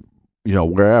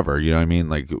 wherever, you know what I mean?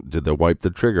 Like, did they wipe the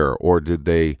trigger or did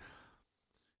they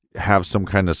have some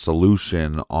kind of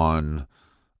solution on,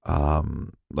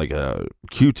 like a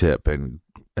Q-tip and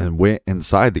went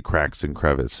inside the cracks and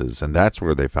crevices, and that's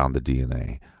where they found the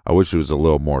DNA. I wish it was a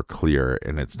little more clear,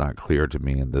 and it's not clear to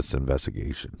me in this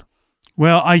investigation.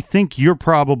 Well, I think you're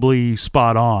probably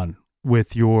spot on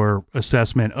with your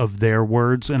assessment of their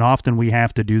words, and often we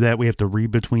have to do that. We have to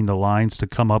read between the lines to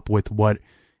come up with what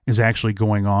is actually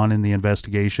going on in the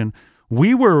investigation.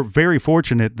 We were very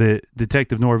fortunate that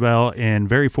Detective Norvell and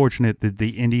very fortunate that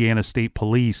the Indiana State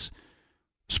Police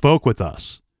spoke with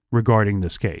us regarding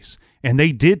this case. And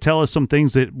they did tell us some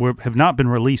things that have not been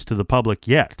released to the public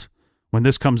yet. When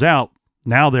this comes out,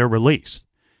 now they're released.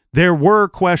 There were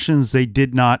questions they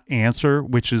did not answer,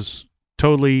 which is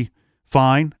totally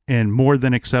fine and more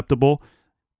than acceptable.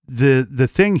 The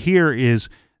thing here is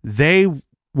they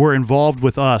were involved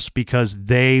with us because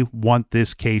they want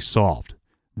this case solved.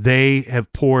 They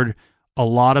have poured a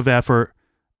lot of effort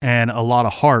and a lot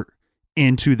of heart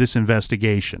into this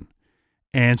investigation.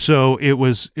 And so it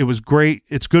was great.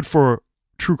 It's good for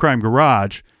True Crime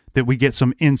Garage that we get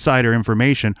some insider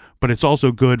information, but it's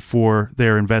also good for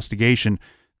their investigation.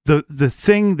 The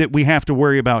thing that we have to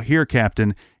worry about here,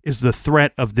 Captain, is the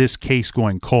threat of this case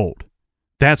going cold.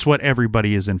 That's what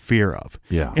everybody is in fear of.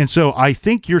 Yeah. And so I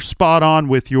think you're spot on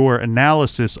with your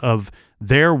analysis of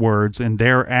their words and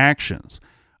their actions.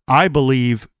 I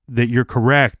believe that you're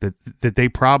correct, that they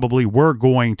probably were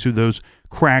going to those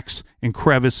cracks and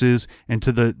crevices and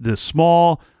to the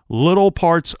small little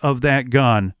parts of that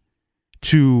gun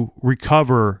to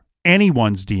recover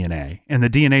anyone's DNA. And the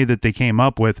DNA that they came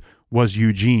up with was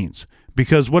Eugene's.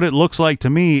 Because what it looks like to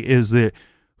me is that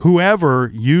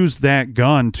whoever used that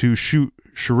gun to shoot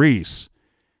Charisse,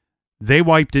 they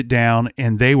wiped it down,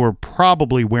 and they were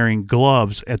probably wearing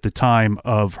gloves at the time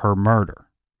of her murder.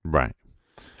 Right.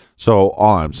 So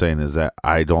all I'm saying is that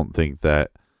I don't think that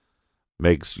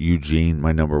makes Eugene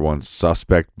my number one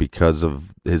suspect because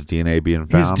of his DNA being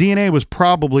found. His DNA was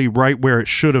probably right where it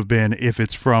should have been if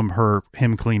it's from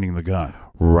him cleaning the gun.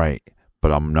 Right.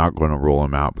 But I'm not going to rule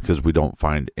him out because we don't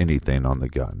find anything on the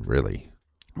gun, really.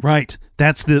 Right.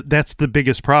 That's the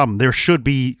biggest problem. There should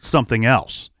be something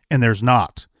else, and there's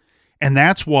not. And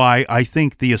that's why I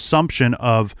think the assumption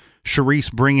of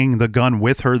Charisse bringing the gun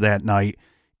with her that night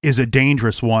is a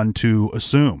dangerous one to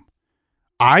assume.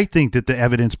 I think that the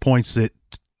evidence points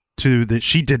to that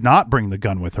she did not bring the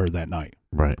gun with her that night.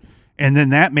 Right. And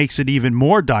then that makes it even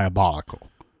more diabolical.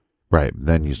 Right.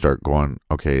 Then you start going,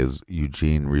 okay, is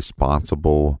Eugene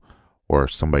responsible or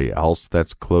somebody else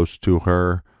that's close to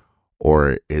her?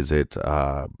 Or is it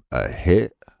a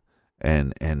hit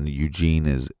and Eugene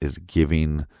is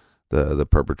giving the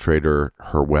perpetrator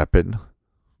her weapon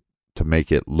to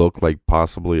make it look like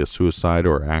possibly a suicide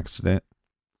or accident?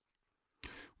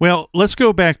 Well, let's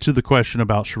go back to the question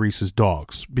about Charisse's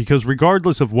dogs, because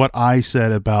regardless of what I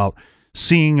said about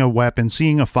seeing a weapon,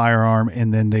 seeing a firearm,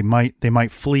 and then they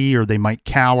might flee or they might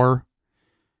cower,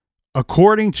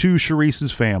 according to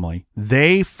Charisse's family,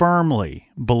 they firmly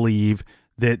believe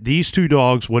that these two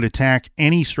dogs would attack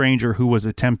any stranger who was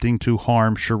attempting to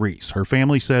harm Charisse. Her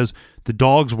family says the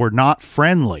dogs were not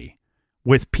friendly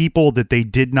with people that they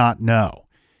did not know.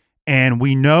 And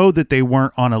we know that they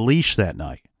weren't on a leash that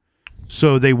night.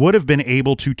 So they would have been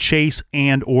able to chase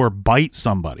and or bite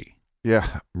somebody.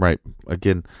 Yeah, right.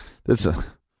 Again,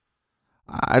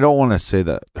 I don't want to say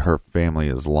that her family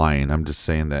is lying. I'm just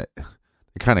saying that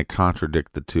they kind of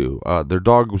contradict the two. Their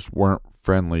dogs weren't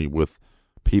friendly with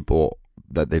people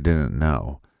that they didn't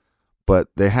know, but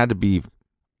they had to be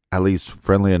at least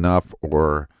friendly enough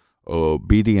or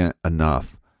obedient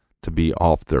enough to be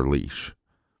off their leash,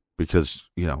 because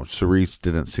Charisse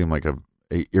didn't seem like a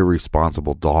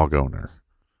irresponsible dog owner.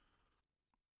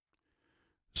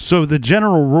 So the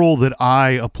general rule that I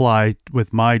apply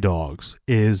with my dogs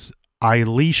is I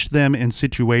leash them in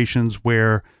situations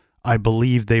where I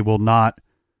believe they will not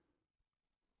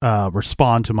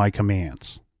respond to my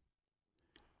commands.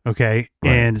 Okay.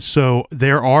 Right. And so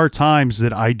there are times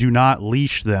that I do not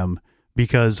leash them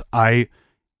because I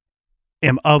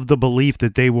am of the belief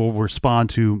that they will respond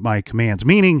to my commands,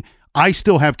 meaning I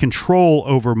still have control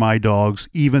over my dogs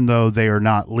even though they are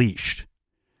not leashed.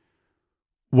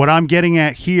 What I'm getting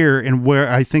at here, and where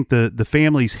I think the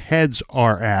family's heads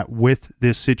are at with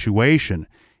this situation,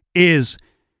 is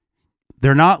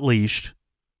they're not leashed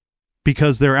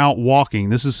because they're out walking.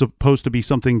 This is supposed to be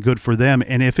something good for them.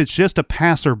 And if it's just a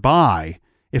passerby,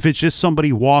 if it's just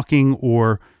somebody walking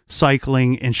or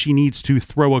cycling and she needs to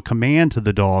throw a command to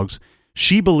the dogs,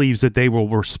 she believes that they will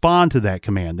respond to that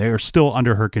command. They are still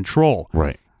under her control.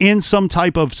 Right. In some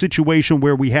type of situation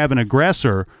where we have an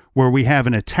aggressor, where we have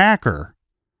an attacker,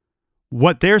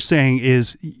 what they're saying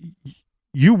is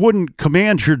you wouldn't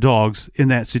command your dogs in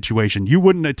that situation. You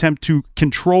wouldn't attempt to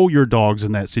control your dogs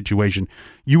in that situation.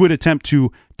 You would attempt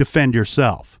to defend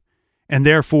yourself. And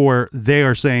therefore, they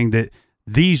are saying that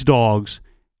these dogs,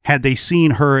 had they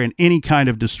seen her in any kind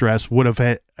of distress, would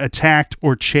have attacked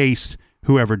or chased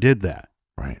whoever did that.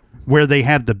 Right. Where they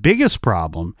have the biggest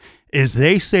problem is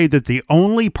they say that the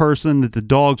only person that the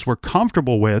dogs were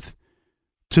comfortable with,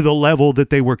 to the level that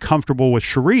they were comfortable with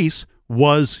Charisse,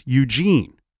 was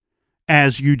Eugene.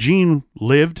 As Eugene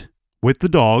lived with the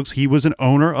dogs, he was an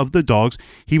owner of the dogs.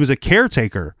 He was a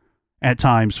caretaker at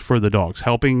times for the dogs,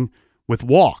 helping with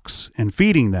walks and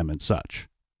feeding them and such.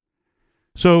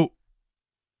 So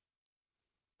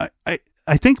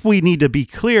I think we need to be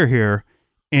clear here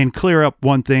and clear up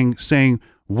one thing, saying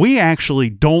we actually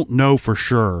don't know for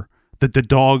sure that the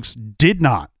dogs did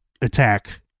not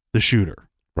attack the shooter.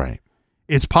 Right.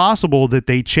 It's possible that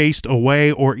they chased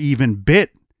away or even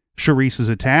bit Charisse's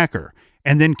attacker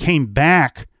and then came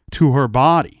back to her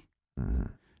body. Mm-hmm.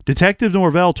 Detective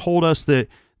Norvell told us that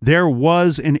there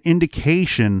was an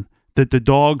indication that the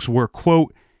dogs were,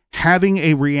 quote, having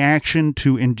a reaction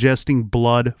to ingesting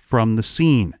blood from the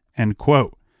scene, end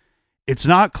quote. It's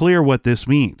not clear what this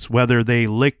means, whether they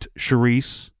licked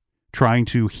Charisse trying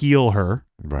to heal her,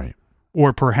 right,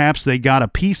 or perhaps they got a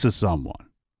piece of someone.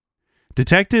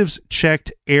 Detectives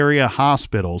checked area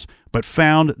hospitals, but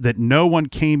found that no one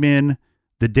came in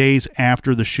the days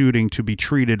after the shooting to be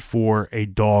treated for a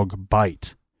dog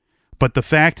bite. But the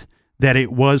fact that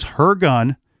it was her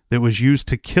gun that was used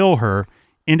to kill her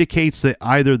indicates that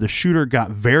either the shooter got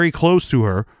very close to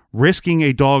her, risking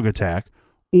a dog attack,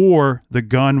 or the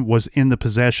gun was in the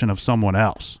possession of someone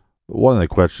else. One of the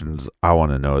questions I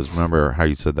want to know is, remember how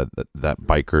you said that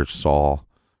biker saw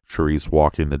Charisse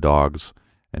walking the dogs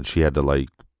and she had to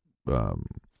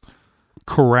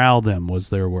corral them was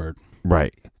their word.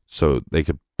 Right. So they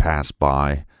could pass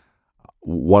by.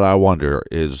 What I wonder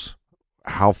is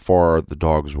how far the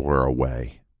dogs were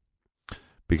away.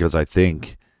 Because I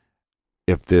think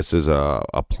if this is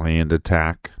a planned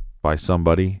attack by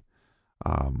somebody,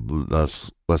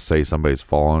 let's say somebody's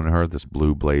following her, this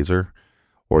blue blazer,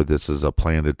 or this is a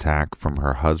planned attack from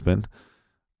her husband,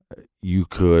 you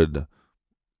could,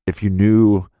 if you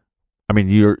knew, I mean,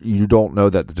 you don't know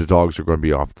that the dogs are going to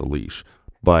be off the leash,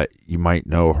 but you might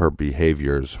know her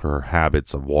behaviors, her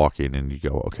habits of walking, and you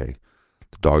go, okay,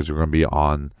 the dogs are going to be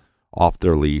off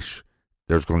their leash.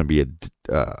 There's going to be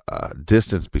a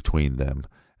distance between them,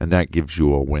 and that gives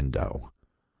you a window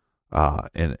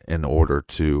in order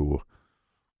to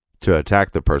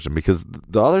attack the person. Because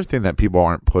the other thing that people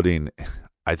aren't putting,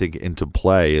 I think, into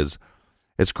play is,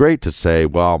 it's great to say,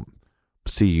 well,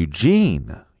 see,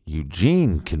 Eugene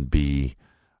can be,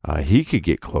 he could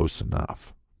get close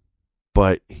enough.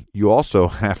 But you also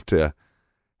have to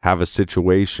have a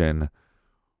situation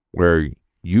where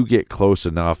you get close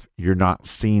enough, you're not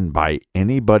seen by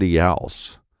anybody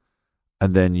else,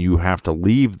 and then you have to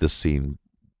leave the scene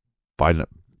by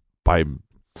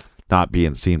not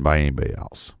being seen by anybody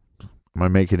else. Am I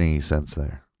making any sense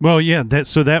there? Well, yeah,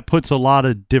 that puts a lot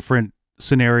of different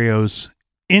scenarios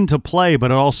into play,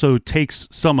 but it also takes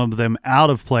some of them out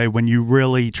of play when you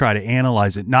really try to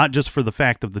analyze it, not just for the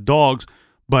fact of the dogs,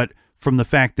 but from the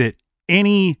fact that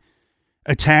any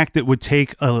attack that would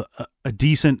take a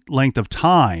decent length of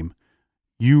time,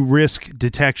 you risk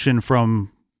detection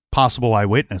from possible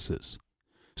eyewitnesses.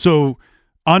 So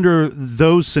under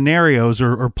those scenarios,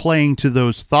 or playing to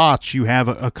those thoughts, you have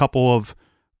a couple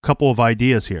of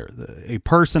ideas here. A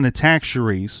person attacked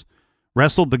Charisse,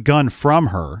 wrestled the gun from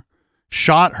her,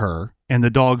 shot her, and the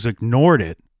dogs ignored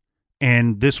it,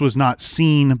 and this was not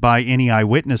seen by any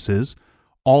eyewitnesses.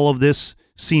 All of this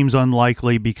seems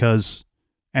unlikely because,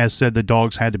 as said, the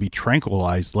dogs had to be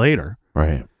tranquilized later.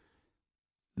 Right.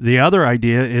 The other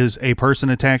idea is a person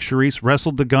attacked Charisse,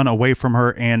 wrestled the gun away from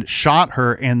her, and shot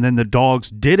her, and then the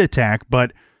dogs did attack,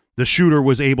 but the shooter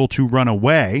was able to run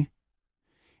away.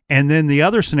 And then the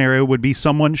other scenario would be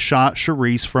someone shot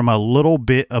Charisse from a little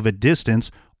bit of a distance,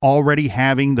 already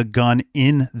having the gun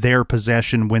in their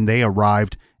possession when they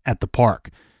arrived at the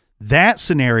park. That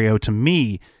scenario, to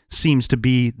me, seems to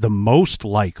be the most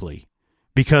likely,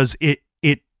 because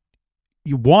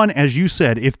one, as you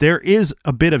said, if there is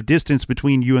a bit of distance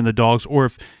between you and the dogs, or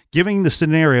if giving the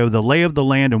scenario the lay of the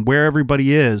land and where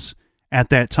everybody is at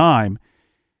that time,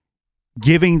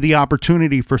 giving the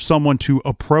opportunity for someone to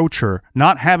approach her,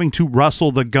 not having to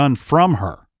wrestle the gun from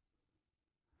her.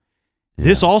 Yeah.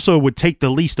 This also would take the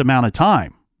least amount of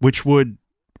time, which would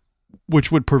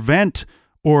prevent,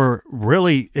 or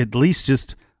really at least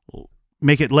just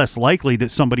make it less likely that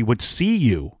somebody would see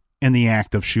you in the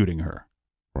act of shooting her.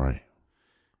 Right.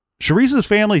 Charisse's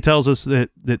family tells us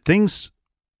that things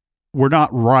were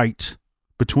not right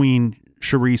between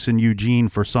Charisse and Eugene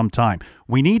for some time.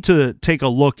 We need to take a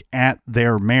look at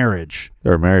their marriage. They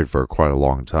were married for quite a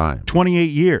long time. 28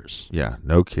 years. Yeah,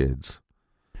 no kids.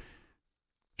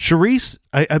 Charisse,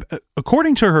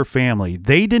 according to her family,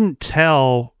 she didn't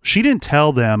tell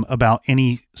them about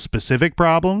any specific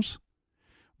problems,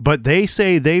 but they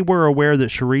say they were aware that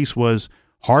Charisse was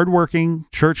hardworking,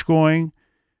 church-going.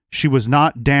 She was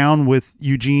not down with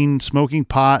Eugene smoking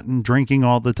pot and drinking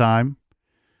all the time.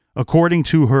 According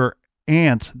to her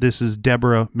aunt, this is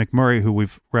Deborah McMurray, who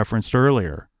we've referenced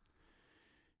earlier,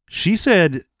 she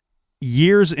said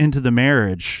years into the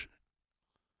marriage,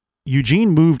 Eugene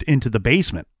moved into the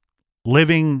basement,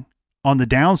 living on the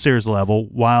downstairs level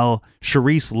while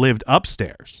Charisse lived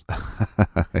upstairs.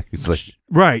 He's like,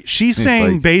 right. She's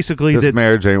saying like, basically this that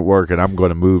marriage ain't working. I'm going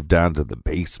to move down to the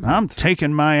basement. I'm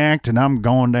taking my act and I'm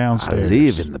going downstairs. I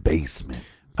live in the basement.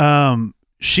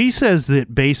 She says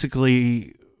that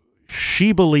basically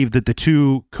she believed that the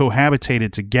two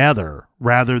cohabitated together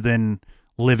rather than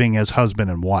living as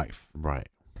husband and wife. Right.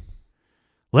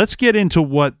 Let's get into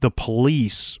what the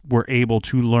police were able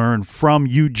to learn from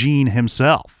Eugene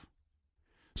himself.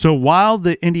 So while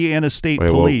the Indiana State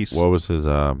Police... What was his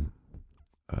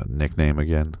nickname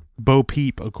again? Bo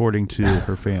Peep, according to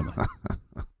her family.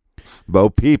 Bo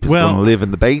Peep is going to live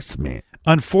in the basement.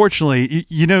 Unfortunately,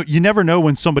 you never know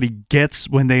when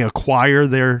when they acquire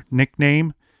their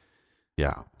nickname.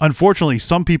 Yeah. Unfortunately,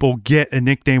 some people get a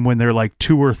nickname when they're like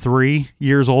 2 or 3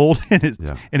 years old, and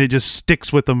it just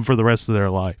sticks with them for the rest of their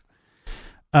life.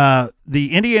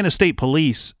 The Indiana State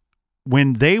Police,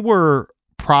 when they were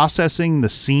processing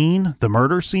the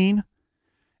murder scene,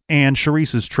 and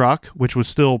Sharice's truck, which was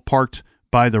still parked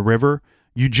by the river,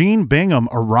 Eugene Bingham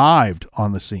arrived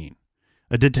on the scene.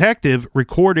 A detective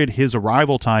recorded his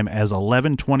arrival time as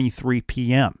 11:23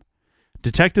 p.m.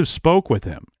 Detectives spoke with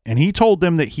him, and he told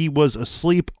them that he was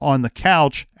asleep on the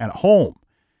couch at home,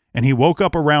 and he woke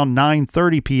up around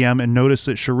 9:30 p.m. and noticed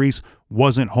that Sharice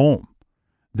wasn't home.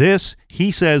 This,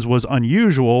 he says, was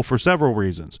unusual for several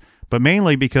reasons, but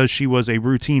mainly because she was a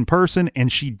routine person,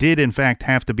 and she did, in fact,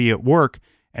 have to be at work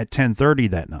at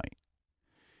 10:30 that night.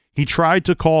 He tried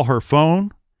to call her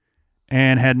phone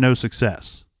and had no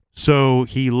success. So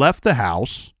he left the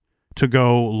house to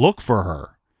go look for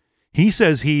her. He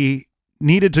says he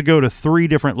needed to go to 3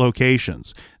 different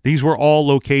locations. These were all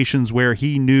locations where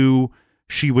he knew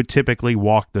she would typically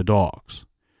walk the dogs.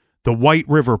 The White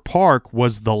River Park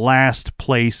was the last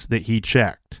place that he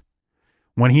checked.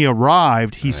 When he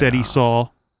arrived, he said he saw...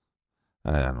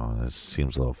 I don't know. This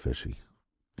seems a little fishy.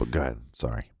 But go ahead.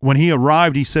 Sorry. When he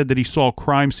arrived, he said that he saw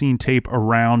crime scene tape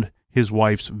around his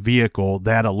wife's vehicle.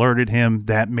 That alerted him.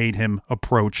 That made him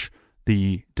approach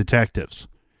the detectives.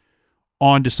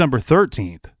 On December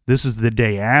 13th, this is the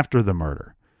day after the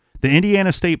murder, the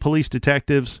Indiana State Police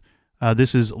detectives,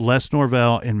 this is Les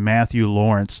Norvell and Matthew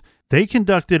Lawrence, they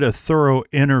conducted a thorough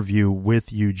interview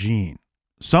with Eugene.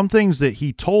 Some things that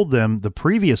he told them the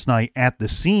previous night at the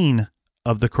scene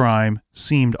of the crime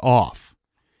seemed off.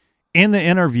 In the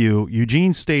interview,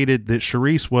 Eugene stated that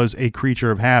Sharice was a creature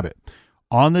of habit.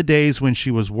 On the days when she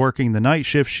was working the night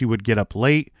shift, she would get up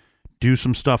late, do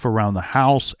some stuff around the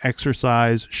house,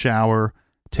 exercise, shower,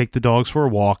 take the dogs for a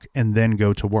walk, and then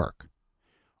go to work.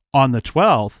 On the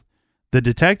 12th, the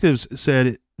detectives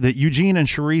said that Eugene and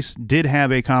Sharice did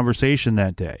have a conversation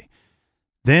that day.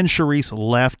 Then Sharice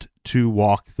left to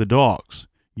walk the dogs.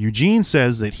 Eugene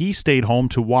says that he stayed home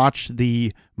to watch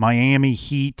the Miami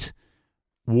Heat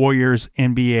Warriors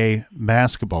NBA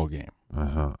basketball game.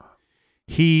 Uh-huh.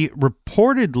 He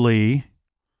reportedly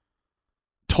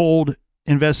told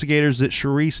investigators that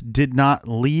Sharice did not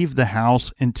leave the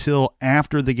house until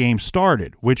after the game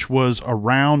started, which was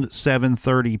around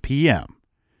 7:30 p.m.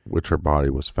 Which her body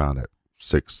was found at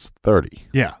 6:30.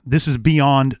 Yeah, this is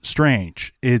beyond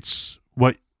strange. It's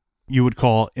what you would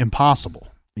call impossible.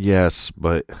 Yes,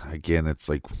 but again, it's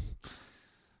like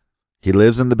he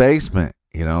lives in the basement.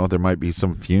 You know, there might be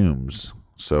some fumes,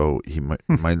 so he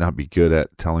might not be good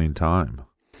at telling time.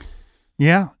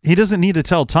 Yeah, he doesn't need to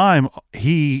tell time.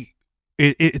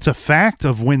 It's a fact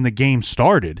of when the game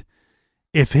started.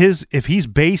 If he's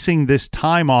basing this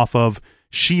time off of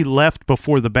she left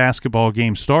before the basketball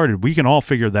game started, we can all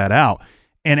figure that out.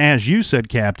 And as you said,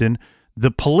 Captain,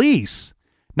 the police,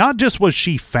 not just was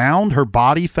she found, her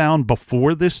body found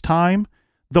before this time,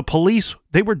 the police,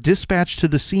 they were dispatched to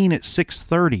the scene at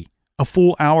 6:30, a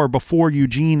full hour before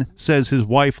Eugene says his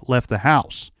wife left the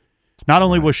house. Not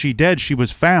only was she dead, she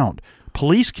was found.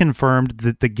 Police confirmed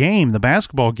that the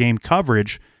basketball game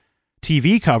coverage,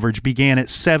 TV coverage, began at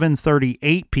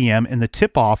 7:38 p.m. and the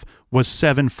tip-off was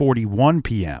 7:41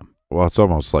 p.m. Well, it's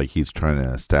almost like he's trying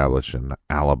to establish an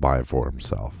alibi for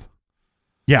himself.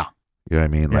 Yeah. You know what I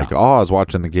mean? Yeah. Like, I was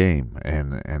watching the game,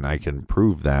 and I can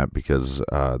prove that because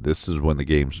this is when the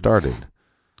game started.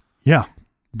 Yeah.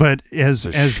 But as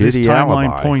this timeline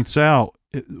alibi points out,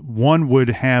 one would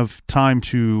have time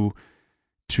to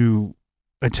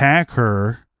attack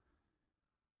her,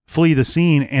 flee the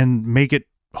scene, and make it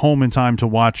home in time to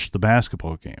watch the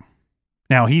basketball game.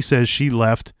 Now, he says she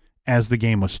left as the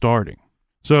game was starting.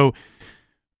 So,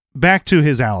 back to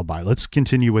his alibi. Let's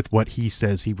continue with what he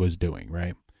says he was doing,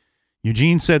 right?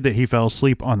 Eugene said that he fell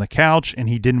asleep on the couch and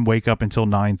he didn't wake up until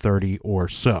 9:30 or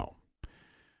so.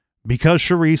 Because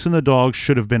Sharice and the dogs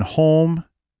should have been home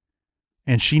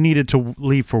and she needed to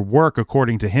leave for work,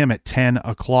 according to him, at 10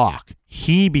 o'clock.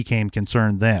 He became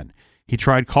concerned then. He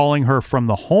tried calling her from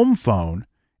the home phone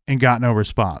and got no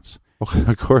response. Well,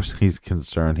 of course he's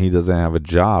concerned. He doesn't have a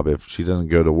job. If she doesn't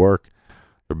go to work,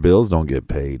 her bills don't get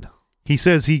paid. He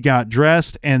says he got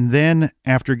dressed and then,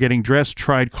 after getting dressed,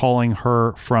 tried calling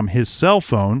her from his cell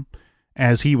phone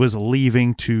as he was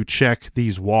leaving to check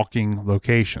these walking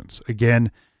locations.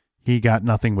 Again, he got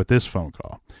nothing with this phone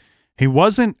call. He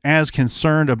wasn't as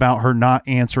concerned about her not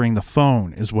answering the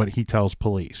phone, is what he tells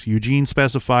police. Eugene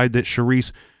specified that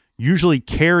Sharice usually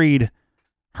carried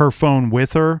her phone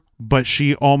with her, but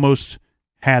she almost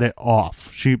had it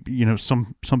off. She,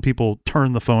 some people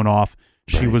turn the phone off.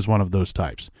 She was one of those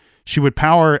types. She would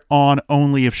power it on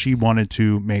only if she wanted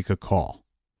to make a call.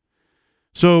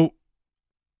 So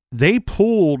they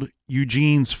pulled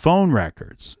Eugene's phone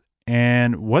records,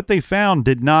 and what they found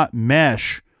did not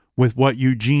mesh with what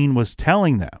Eugene was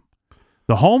telling them.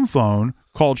 The home phone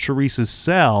called Sharice's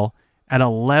cell at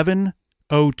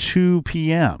 11:02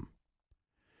 p.m.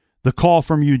 The call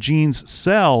from Eugene's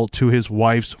cell to his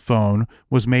wife's phone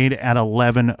was made at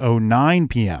 11:09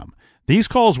 p.m. These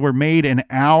calls were made an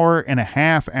hour and a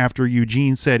half after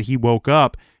Eugene said he woke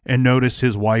up and noticed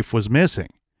his wife was missing,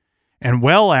 and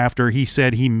well after he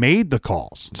said he made the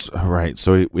calls. Right.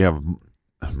 So we have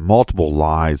multiple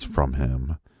lies from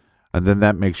him, and then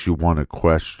that makes you want to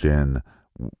question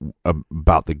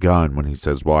about the gun when he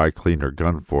says, well, I cleaned her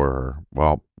gun for her.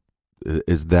 Well,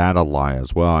 is that a lie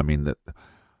as well? I mean,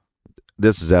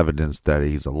 this is evidence that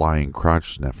he's a lying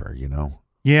crotch sniffer,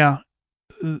 Yeah.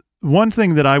 One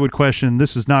thing that I would question,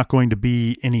 this is not going to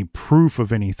be any proof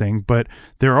of anything, but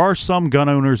there are some gun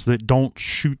owners that don't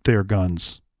shoot their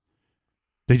guns.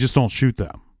 They just don't shoot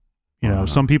them.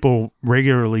 Some people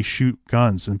regularly shoot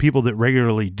guns, and people that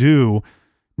regularly do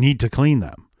need to clean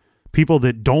them. People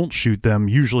that don't shoot them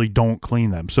usually don't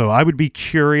clean them. So I would be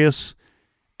curious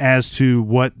as to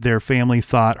what their family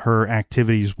thought her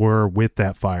activities were with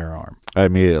that firearm.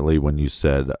 Immediately when you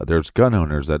said there's gun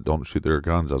owners that don't shoot their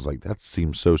guns, I was like, that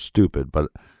seems so stupid. But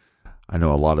I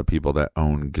know a lot of people that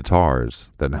own guitars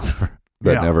that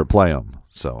never play them.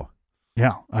 So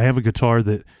yeah, I have a guitar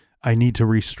that I need to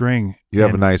restring. You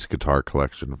have a nice guitar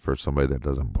collection for somebody that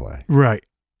doesn't play, right?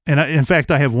 And in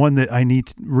fact, I have one that I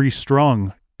need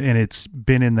restrung, and it's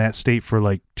been in that state for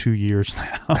like 2 years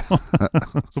now.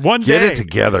 So Get it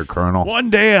together, Colonel. One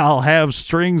day I'll have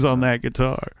strings on that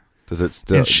guitar. Does it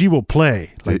still? And she will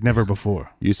play like never before.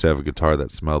 You used to have a guitar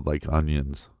that smelled like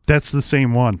onions. That's the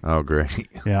same one. Oh, great.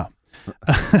 Yeah.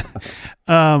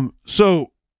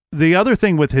 So the other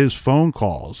thing with his phone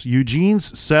calls,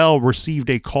 Eugene's cell received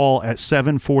a call at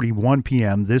 7:41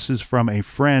 p.m. This is from a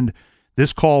friend.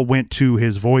 This call went to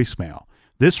his voicemail.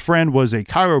 This friend was a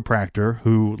chiropractor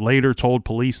who later told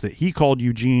police that he called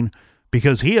Eugene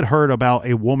because he had heard about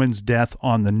a woman's death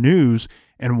on the news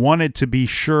and wanted to be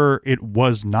sure it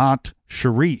was not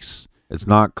Sharice. It's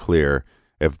not clear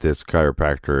if this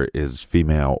chiropractor is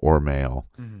female or male,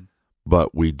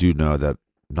 but we do know that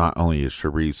not only is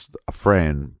Sharice a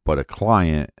friend, but a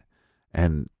client,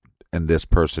 and this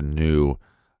person knew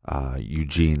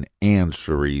Eugene and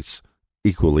Sharice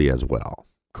equally as well.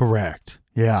 Correct.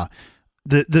 Yeah.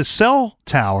 The cell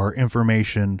tower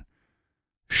information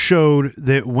showed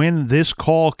that when this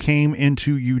call came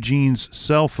into Eugene's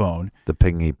cell phone, the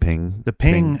pingy ping. The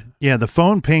ping. Yeah, the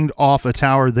phone pinged off a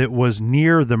tower that was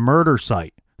near the murder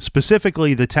site.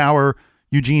 Specifically, the tower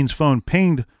Eugene's phone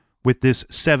pinged with this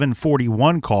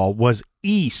 741 call was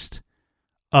east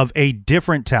of a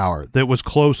different tower that was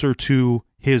closer to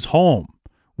his home,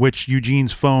 which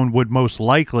Eugene's phone would most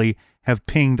likely have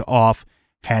pinged off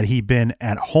had he been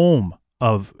at home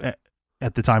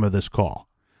at the time of this call.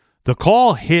 The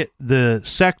call hit the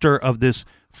sector of this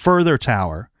further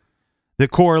tower that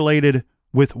correlated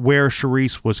with where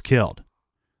Sharice was killed.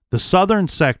 The southern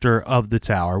sector of the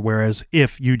tower, whereas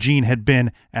if Eugene had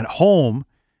been at home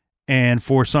and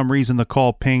for some reason the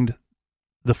call pinged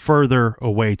the further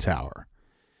away tower.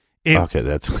 Okay,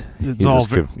 that's you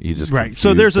just right.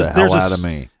 So there's the hell out of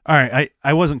me. All right,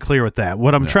 I wasn't clear with that.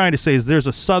 What I'm trying to say is there's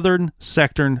a southern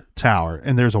sector tower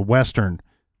and there's a western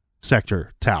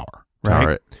sector tower.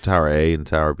 Right? Tower A and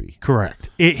Tower B.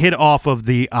 Correct. It hit off of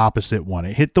the opposite one.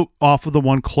 It hit off of the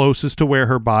one closest to where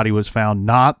her body was found,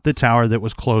 not the tower that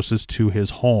was closest to his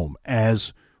home,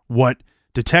 as what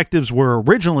detectives were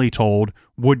originally told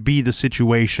would be the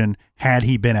situation had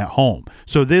he been at home.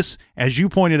 So this, as you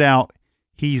pointed out,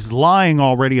 he's lying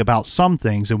already about some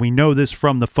things, and we know this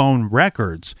from the phone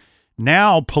records.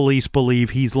 Now police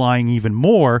believe he's lying even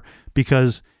more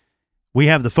because we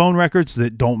have the phone records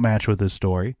that don't match with his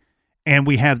story. And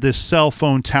we have this cell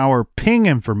phone tower ping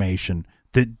information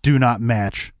that do not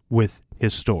match with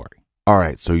his story. All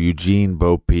right, so Eugene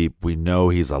Bo Peep, we know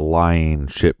he's a lying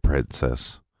shit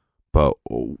princess, but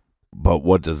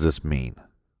what does this mean?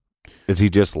 Is he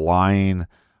just lying,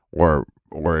 or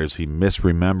is he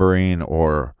misremembering,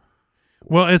 or?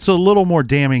 Well, it's a little more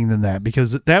damning than that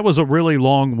because that was a really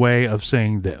long way of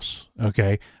saying this.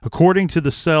 Okay, according to the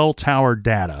cell tower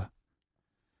data,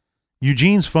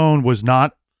 Eugene's phone was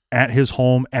not at his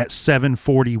home at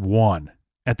 7:41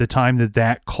 at the time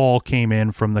that call came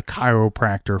in from the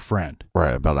chiropractor friend.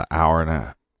 Right, about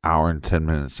an hour and 10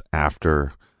 minutes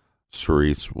after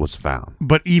Charisse was found.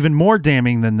 But even more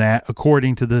damning than that,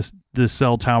 according to the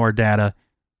cell tower data,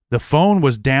 the phone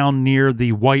was down near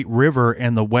the White River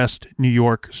and the West New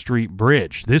York Street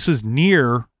Bridge. This is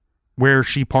near where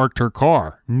she parked her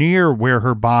car, near where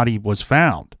her body was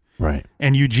found. Right.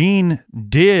 And Eugene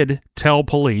did tell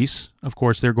police, of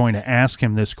course, they're going to ask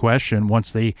him this question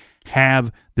once they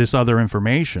have this other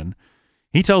information.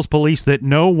 He tells police that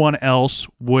no one else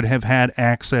would have had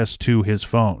access to his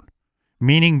phone,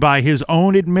 meaning by his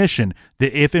own admission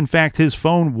that if in fact his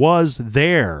phone was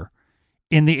there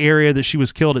in the area that she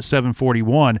was killed at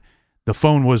 741, the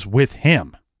phone was with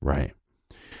him. Right.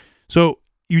 So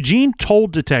Eugene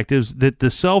told detectives that the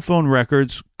cell phone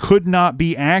records could not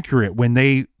be accurate when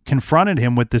they confronted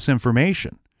him with this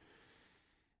information.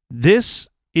 This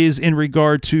is in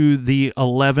regard to the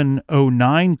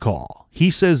 1109 call. He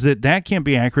says that can't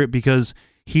be accurate because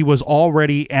he was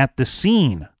already at the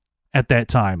scene at that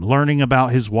time, learning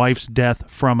about his wife's death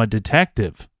from a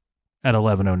detective at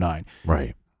 1109.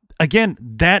 Right. Again,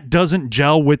 that doesn't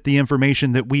gel with the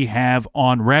information that we have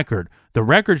on record. The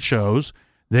record shows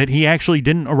that he actually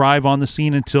didn't arrive on the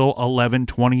scene until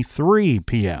 11:23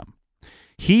 p.m.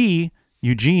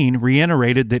 Eugene,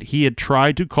 reiterated that he had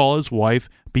tried to call his wife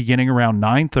beginning around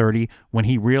 9:30 when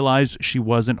he realized she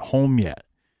wasn't home yet.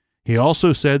 He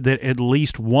also said that at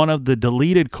least one of the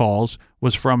deleted calls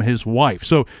was from his wife.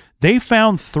 So they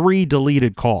found 3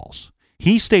 deleted calls.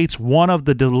 He states one of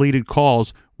the deleted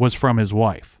calls was from his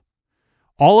wife.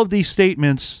 All of these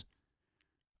statements,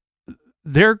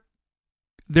 they're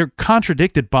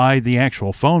contradicted by the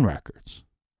actual phone records.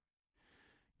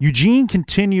 Eugene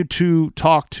continued to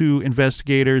talk to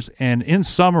investigators, and in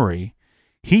summary,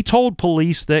 he told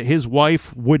police that his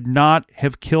wife would not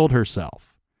have killed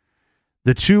herself.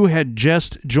 The two had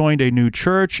just joined a new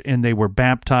church, and they were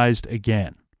baptized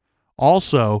again.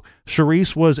 Also,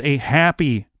 Charisse was a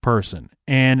happy person,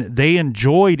 and they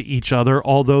enjoyed each other,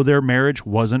 although their marriage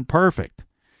wasn't perfect.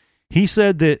 He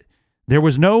said that there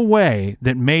was no way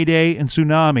that Mayday and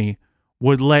Tsunami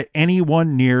would let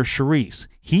anyone near Charisse.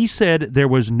 He said there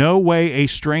was no way a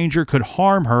stranger could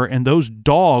harm her and those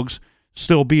dogs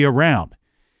still be around.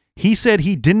 He said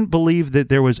he didn't believe that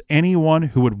there was anyone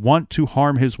who would want to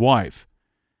harm his wife.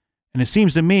 And it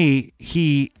seems to me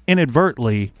he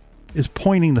inadvertently is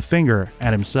pointing the finger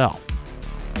at himself.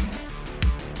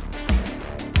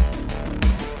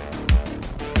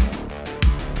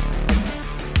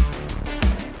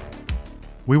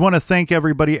 We want to thank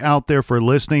everybody out there for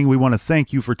listening. We want to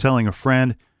thank you for telling a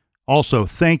friend. Also,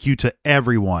 thank you to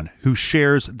everyone who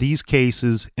shares these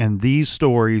cases and these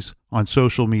stories on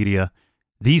social media.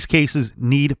 These cases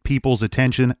need people's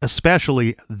attention,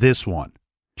 especially this one.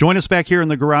 Join us back here in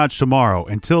the garage tomorrow.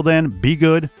 Until then, be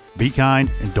good, be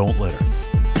kind, and don't litter.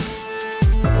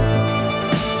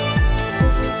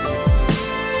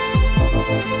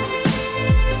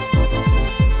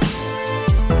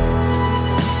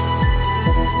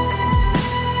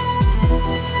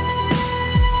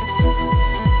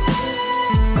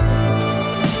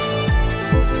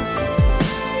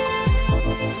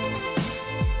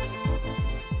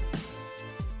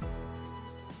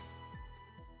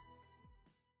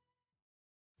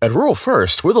 At Rural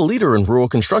First, we're the leader in rural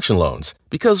construction loans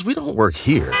because we don't work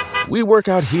here. We work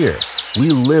out here. We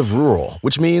live rural,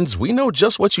 which means we know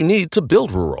just what you need to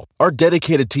build rural. Our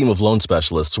dedicated team of loan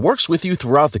specialists works with you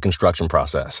throughout the construction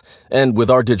process. And with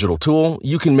our digital tool,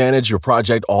 you can manage your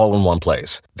project all in one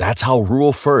place. That's how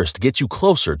Rural First gets you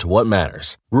closer to what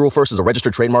matters. Rural First is a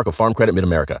registered trademark of Farm Credit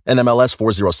Mid-America, NMLS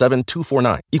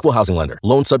 407249. Equal housing lender.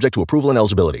 Loan subject to approval and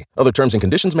eligibility. Other terms and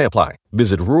conditions may apply.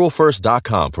 Visit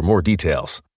ruralfirst.com for more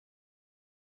details.